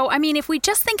 So, I mean, if we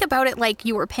just think about it like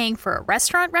you were paying for a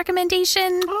restaurant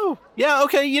recommendation. Oh, yeah,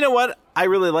 okay. You know what? I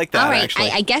really like that, All right, actually.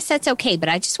 I guess that's okay, but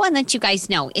I just want to let you guys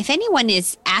know, if anyone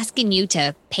is asking you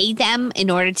to pay them in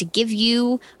order to give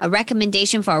you a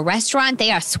recommendation for a restaurant,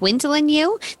 they are swindling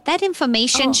you. That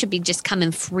information should be just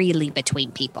coming freely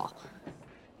between people.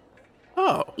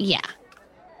 Oh. Yeah.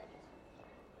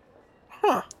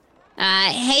 Huh.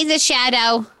 Hey, the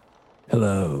Shadow.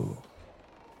 Hello.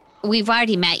 We've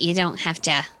already met. You don't have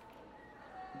to.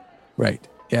 Right.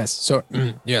 Yes. So,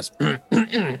 yes.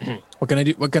 What can I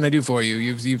do? What can I do for you?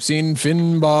 You've seen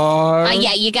Finbar.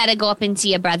 Yeah, you got to go up and see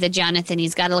your brother, Jonathan.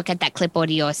 He's got to look at that clipboard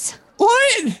of yours.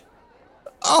 What?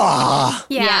 Ah.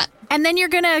 Yeah. And then you're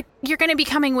gonna be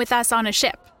coming with us on a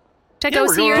ship to go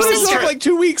we're see your going on a sister. There's like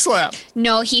 2 weeks left.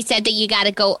 No, he said that you got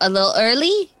to go a little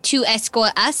early to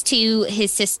escort us to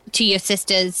your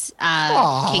sister's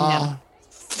kingdom.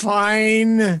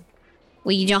 Fine.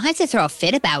 Well, you don't have to throw a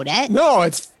fit about it. No,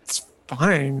 it's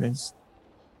fine. It's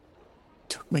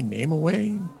took my name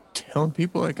away. Telling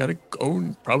people I gotta go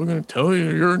and probably gonna tell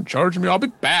you you're in charge of me. I'll be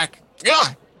back.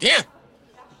 God damn.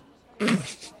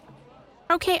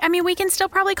 Okay, I mean, we can still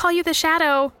probably call you the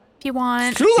Shadow if you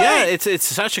want. Too late. Yeah, it's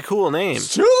such a cool name.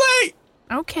 It's too late.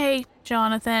 Okay,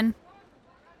 Jonathan.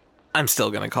 I'm still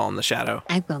going to call him the Shadow.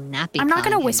 I will not be. I'm not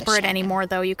going going to whisper it anymore,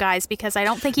 though, you guys, because I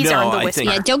don't think he's No, earned the I whisper.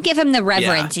 think- Yeah, don't give him the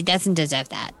reverence. He doesn't deserve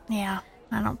that. Yeah,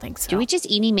 I don't think so. Do we just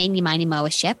eeny, meeny, miny, moe a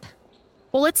ship?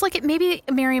 Well, let's look at maybe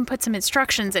Miriam put some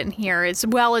instructions in here as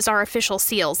well as our official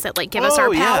seals that like give us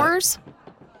our yeah. powers.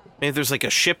 Maybe there's like a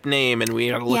ship name and we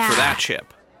got to look for Yeah. that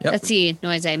ship. Yep. That's the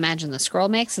noise I imagine the scroll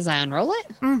makes as I unroll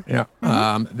it. Yeah.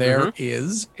 There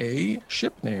is a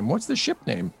ship name. What's the ship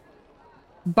name?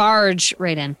 Barge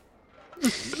right in.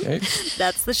 Okay.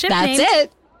 That's the ship That's name.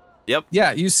 it. Yep.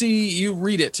 Yeah, you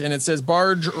read it, and it says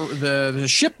barge. The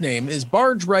ship name is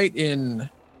Barge Right in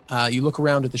You look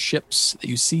around at the ships that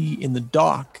you see in the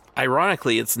dock.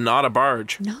 Ironically, it's not a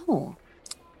barge. No.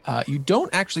 You don't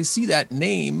actually see that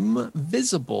name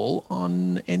visible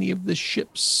on any of the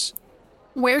ships.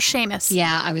 Where's Seamus?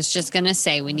 Yeah, I was just going to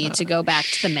say we need to go back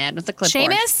to the man with the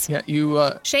clipboard. Seamus? Yeah,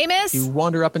 Seamus? You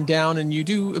wander up and down, and you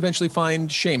do eventually find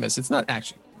Seamus. It's not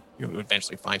actually, you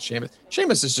eventually find Seamus.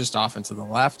 Seamus is just off and to the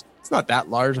left. It's not that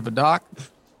large of a dock.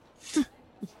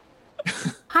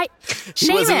 Hi, He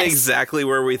Seamus. wasn't exactly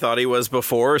where we thought he was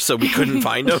before, so we couldn't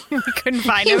find him. We couldn't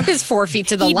find He him. was 4 feet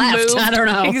to the He left. moved. I don't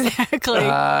know. Exactly.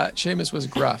 Seamus was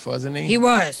gruff, wasn't he? He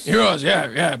was. He was,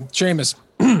 yeah. Seamus.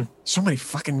 So many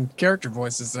fucking character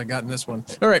voices I got in this one.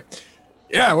 All right.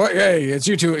 Yeah, hey, it's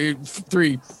you two,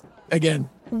 three, again.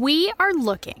 We are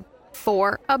looking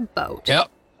for a boat.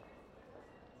 Yep.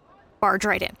 Barge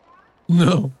right in.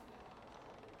 No.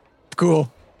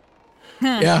 Cool.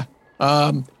 Yeah.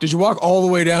 Did you walk all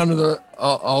the way down to the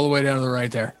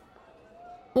right there?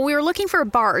 Well, we were looking for a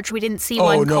barge. We didn't see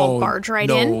one called Barge right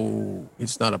in. No,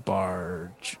 it's not a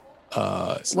barge.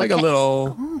 It's like a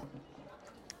little.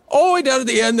 All the way down at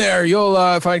the end there, you'll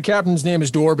find captain's name is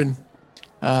Dorbin.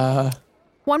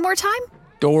 One more time?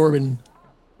 Dorbin.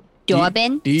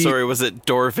 Dorbin? Sorry, was it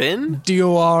Dorvin?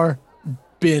 D-O-R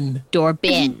bin.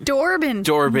 Dorbin. Dorbin.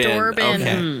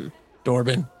 Okay.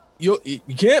 Dorbin. You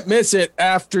can't miss it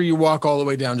after you walk all the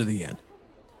way down to the end.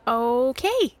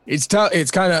 Okay. It's tough.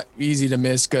 It's kind of easy to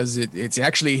miss because it's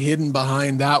actually hidden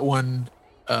behind that one,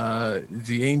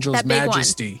 the Angel's That big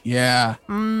Majesty. One. Yeah.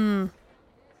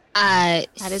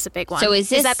 That is a big one. So is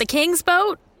that the king's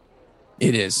boat?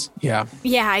 It is. Yeah.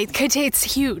 Yeah, it's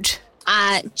huge.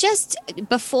 Just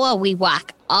before we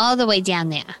walk all the way down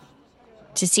there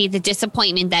to see the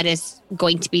disappointment that is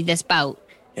going to be this boat.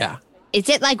 Yeah. Is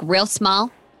it like real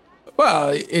small?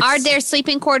 Well, Are there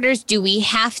sleeping quarters? Do we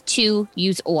have to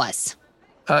use oars?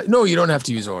 No, you don't have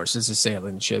to use oars. It's a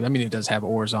sailing ship. I mean, it does have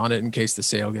oars on it in case the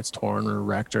sail gets torn or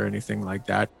wrecked or anything like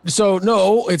that. So,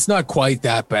 no, it's not quite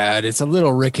that bad. It's a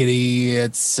little rickety.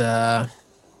 It's,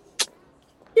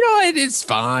 it's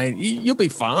fine. You'll be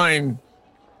fine.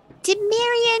 Did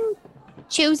Marion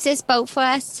choose this boat for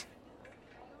us?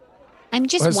 I'm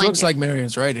just Well, it wondering. looks like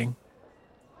Marion's writing.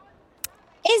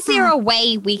 Is there a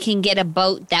way we can get a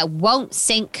boat that won't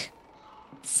sink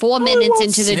 4 minutes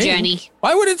into the journey?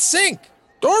 Why would it sink?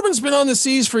 Dorbin's been on the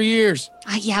seas for years.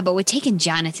 Yeah, but we're taking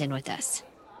Jonathan with us.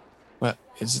 What,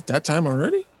 is it that time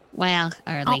already? Well,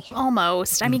 early.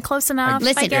 Almost. I mean, close enough.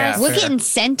 Listen, I guess. we're getting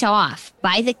sent off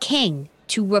by the king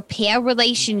to repair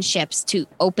relationships to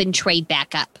open trade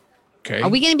back up. Okay. Are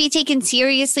we going to be taken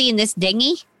seriously in this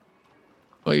dinghy?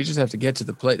 Well, you just have to get to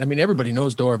the place. I mean, everybody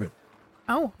knows Dorbin.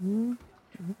 Oh.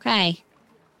 Okay.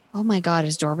 Oh my God,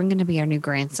 is Dorbin going to be our new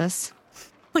Grancis?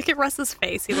 Look at Russ's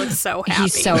face. He looks so happy.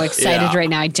 He's so excited right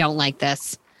now. I don't like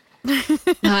this. No,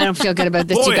 I don't feel good about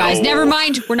this, you guys. Never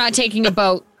mind. We're not taking a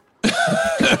boat.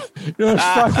 No,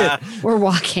 fuck it. We're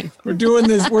walking. We're doing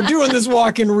this. We're doing this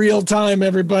walk in real time,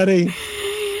 everybody.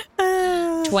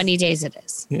 20 days it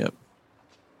is. Yep.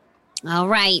 All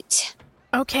right.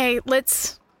 Okay,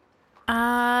 let's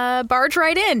barge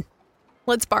right in.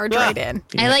 Let's barge right in.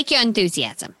 I like your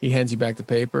enthusiasm. He hands you back the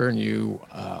paper, and you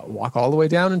walk all the way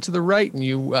down and to the right, and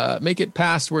you make it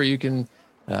past where you can,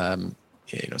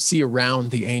 see around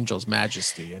the Angel's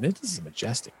Majesty, and it is a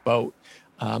majestic boat.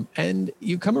 And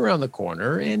you come around the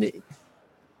corner, and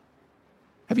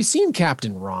have you seen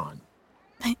Captain Ron?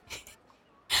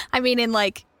 I mean, in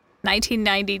like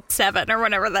 1997 or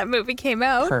whenever that movie came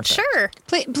out. Perfect. Sure.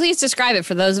 Please describe it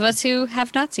for those of us who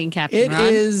have not seen Captain Ron.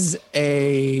 It is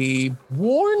a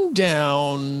worn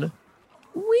down,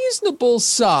 reasonable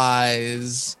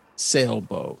size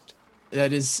sailboat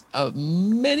that is of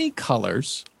many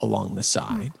colors along the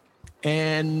side.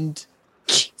 And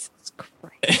Jesus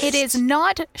Christ. It is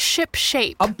not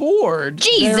ship-shaped. aboard,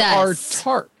 Jesus. there are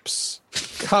tarps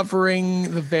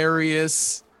covering the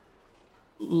various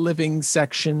living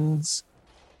sections.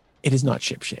 It is not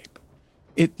ship-shape.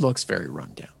 It looks very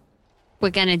run down.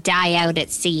 We're going to die out at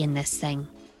sea in this thing.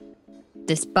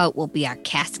 This boat will be our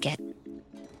casket.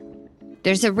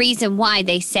 There's a reason why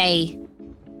they say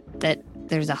that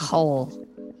there's a hole.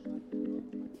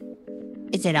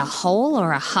 Is it a hole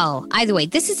or a hull? Either way,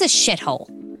 this is a shithole.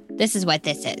 This is what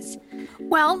this is.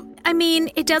 Well, I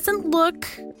mean, it doesn't look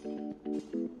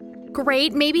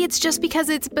great. Maybe it's just because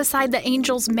it's beside the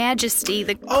Angel's Majesty,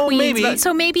 the Queen's maybe. boat.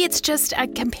 So maybe it's just a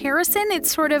comparison.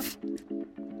 It's sort of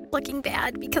looking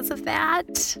bad because of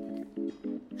that.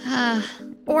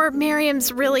 Or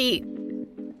Miriam's really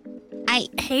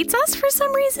hates us for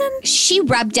some reason. She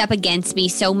rubbed up against me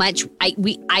so much.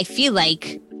 I feel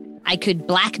like I could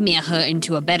blackmail her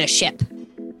into a better ship.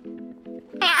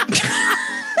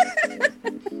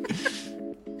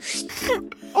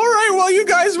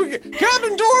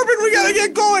 Captain Dorbin, we gotta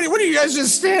get going. What are you guys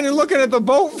just standing looking at the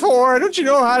boat for? Don't you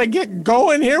know how to get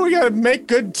going here? We gotta make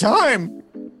good time.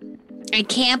 I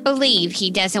can't believe he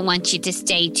doesn't want you to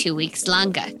stay 2 weeks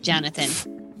longer, Jonathan.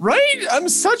 Right? I'm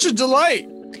such a delight.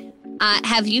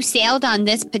 Have you sailed on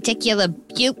this particular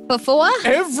butte before?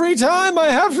 Every time I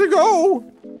have to go.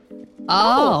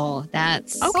 Oh,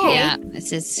 that's... Okay. Yeah,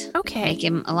 this is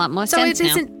making a lot more sense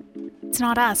now. It's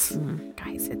not us,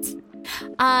 guys. It's...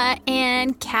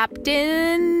 and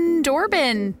Captain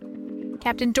Dorbin.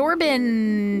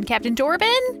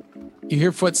 You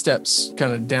hear footsteps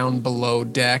kind of down below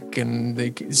deck, and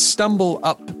they stumble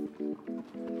up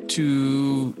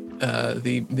to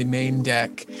the main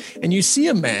deck, and you see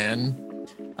a man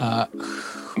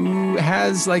who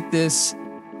has like this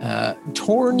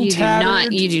torn,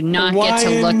 tattered, you do not get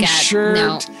to look at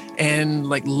shirt and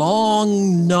like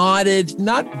long knotted,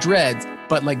 not dreads,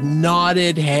 but like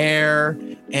knotted hair,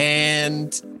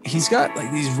 and he's got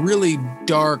like these really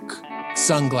dark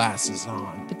sunglasses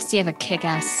on. But does he have a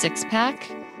kick-ass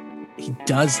six-pack? He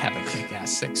does have a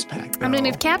kick-ass six-pack, though. I mean,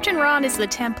 if Captain Ron is the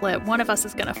template, one of us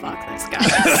is gonna fuck this guy.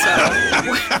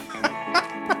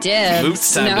 So. Dibs.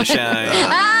 Boots time to shine. All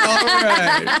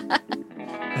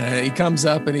right. He comes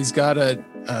up and he's got a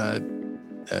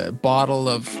bottle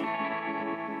of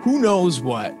who knows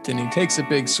what, and he takes a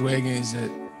big swig and he said,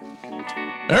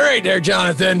 "All right there,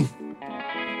 Jonathan.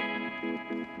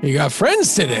 You got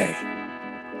friends today.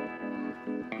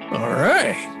 All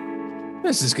right.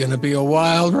 This is gonna be a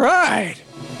wild ride."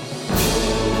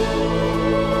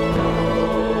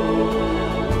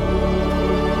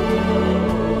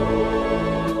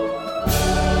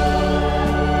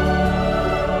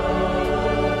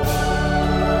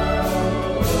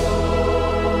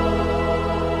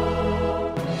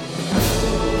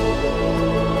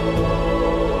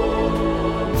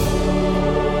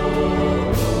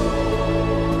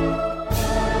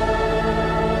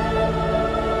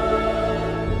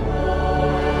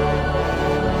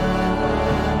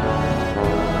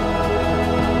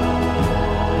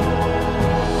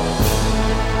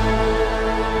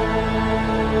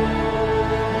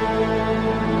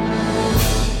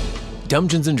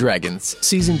 Dungeons & Dragons,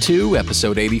 Season 2,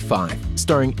 Episode 85,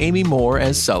 starring Amy Moore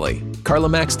as Sully, Carla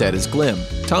Maxted as Glim,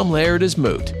 Tom Laird as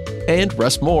Moot, and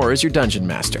Russ Moore as your Dungeon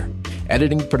Master.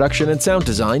 Editing, production, and sound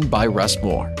design by Russ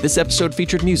Moore. This episode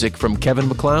featured music from Kevin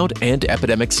MacLeod and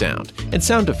Epidemic Sound, and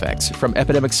sound effects from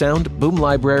Epidemic Sound, Boom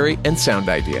Library, and Sound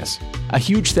Ideas. A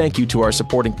huge thank you to our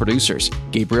supporting producers,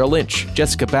 Gabriel Lynch,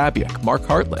 Jessica Babiak, Mark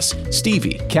Hartless,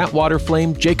 Stevie, Cat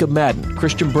Waterflame, Jacob Madden,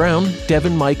 Christian Brown,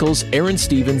 Devin Michaels, Aaron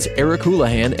Stevens, Eric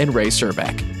Houlihan, and Ray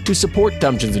Surback. To support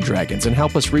Dungeons & Dragons and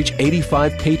help us reach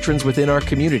 85 patrons within our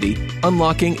community,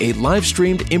 unlocking a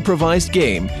live-streamed improvised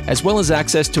game, as well as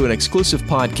access to an exclusive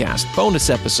podcast, bonus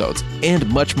episodes, and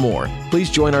much more, please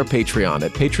join our Patreon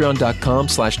at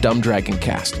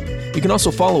patreon.com/dumbdragoncast. You can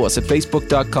also follow us at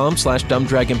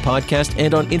facebook.com/dumbdragonpodcast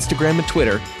and on Instagram and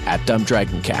Twitter at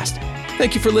dumbdragoncast.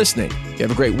 Thank you for listening. You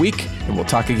have a great week, and we'll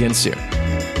talk again soon.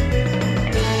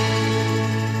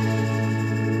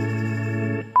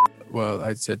 Well,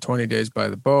 I said 20 days by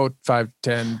the boat, 5 to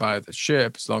 10 by the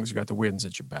ship, as long as you got the winds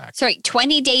at your back. Sorry,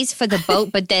 20 days for the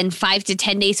boat, but then 5 to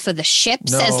 10 days for the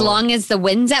ships, No. as long as the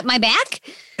wind's at my back?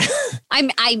 I'm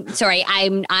sorry,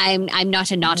 I'm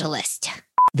not a nautilist.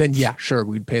 Then yeah, sure,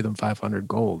 we'd pay them 500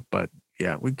 gold, but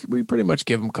yeah, we pretty much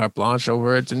give him carte blanche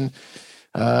over it, and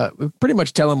we pretty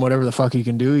much tell him whatever the fuck he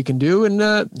can do,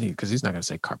 and because he's not going to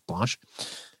say carte blanche.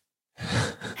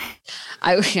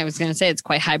 I was going to say it's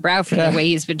quite highbrow for the way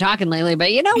he's been talking lately,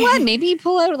 but you know what? Maybe he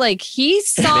pull out, like, he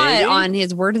saw it on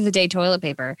his word of the day toilet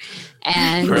paper.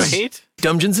 And Right?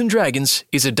 Dungeons & Dragons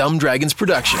is a Dumb Dragons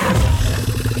production.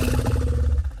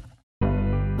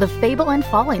 The Fable and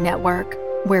Folly Network,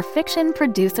 where fiction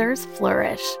producers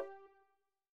flourish.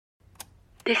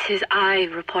 This is I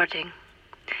reporting.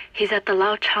 He's at the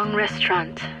Lao Chang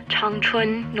restaurant,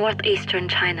 Changchun, northeastern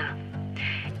China.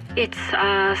 It's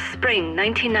spring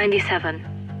 1997.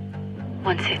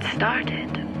 Once it's started,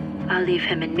 I'll leave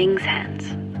him in Ming's hands.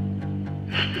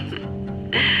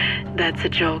 That's a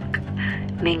joke.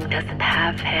 Ming doesn't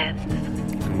have hands.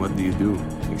 And what do you do,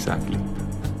 exactly?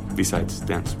 Besides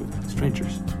dance with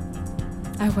strangers?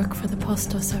 I work for the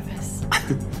postal service.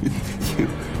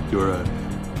 You're a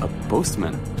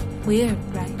postman. Weird,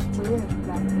 right?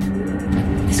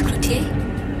 Miss Cloutier,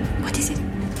 what is it?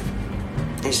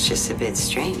 It's just a bit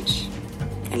strange.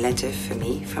 A letter for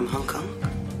me from Hong Kong.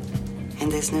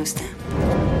 And there's no stamp.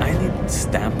 I need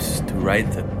stamps to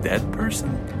write a dead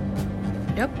person?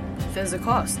 Yep, there's a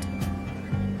cost.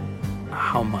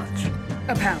 How much?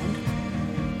 £1.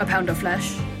 £1 of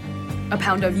flesh.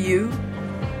 £1 of you.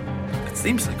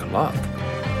 Seems like a lot.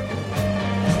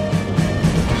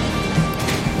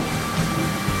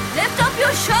 Lift up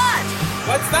your shirt!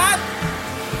 What's that?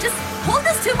 Just hold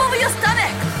this tube over your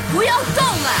stomach! 不要动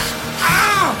了!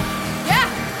 Ow! Yeah,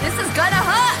 this is gonna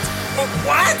hurt!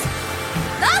 What?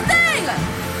 Nothing!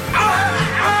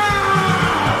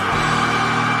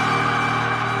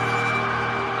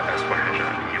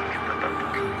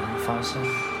 发生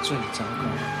最糟糕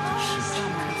的事情，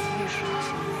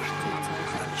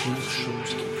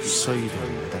衰到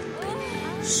冇得頂，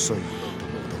衰到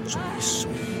冇得再衰。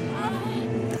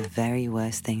The very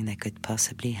worst thing that could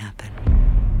possibly happen.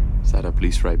 Sada,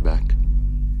 please write back.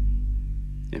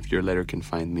 If your letter can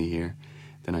find me here,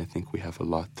 then I think we have a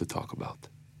lot to talk about.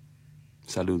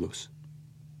 Saludos.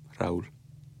 Raúl.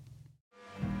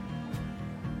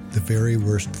 The very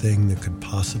worst thing that could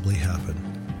possibly happen.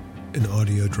 An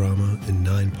audio drama in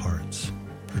 9 parts,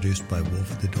 produced by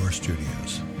Wolf at the Door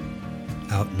Studios.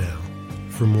 Out now.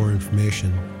 For more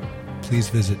information, please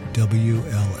visit WLFDR.com.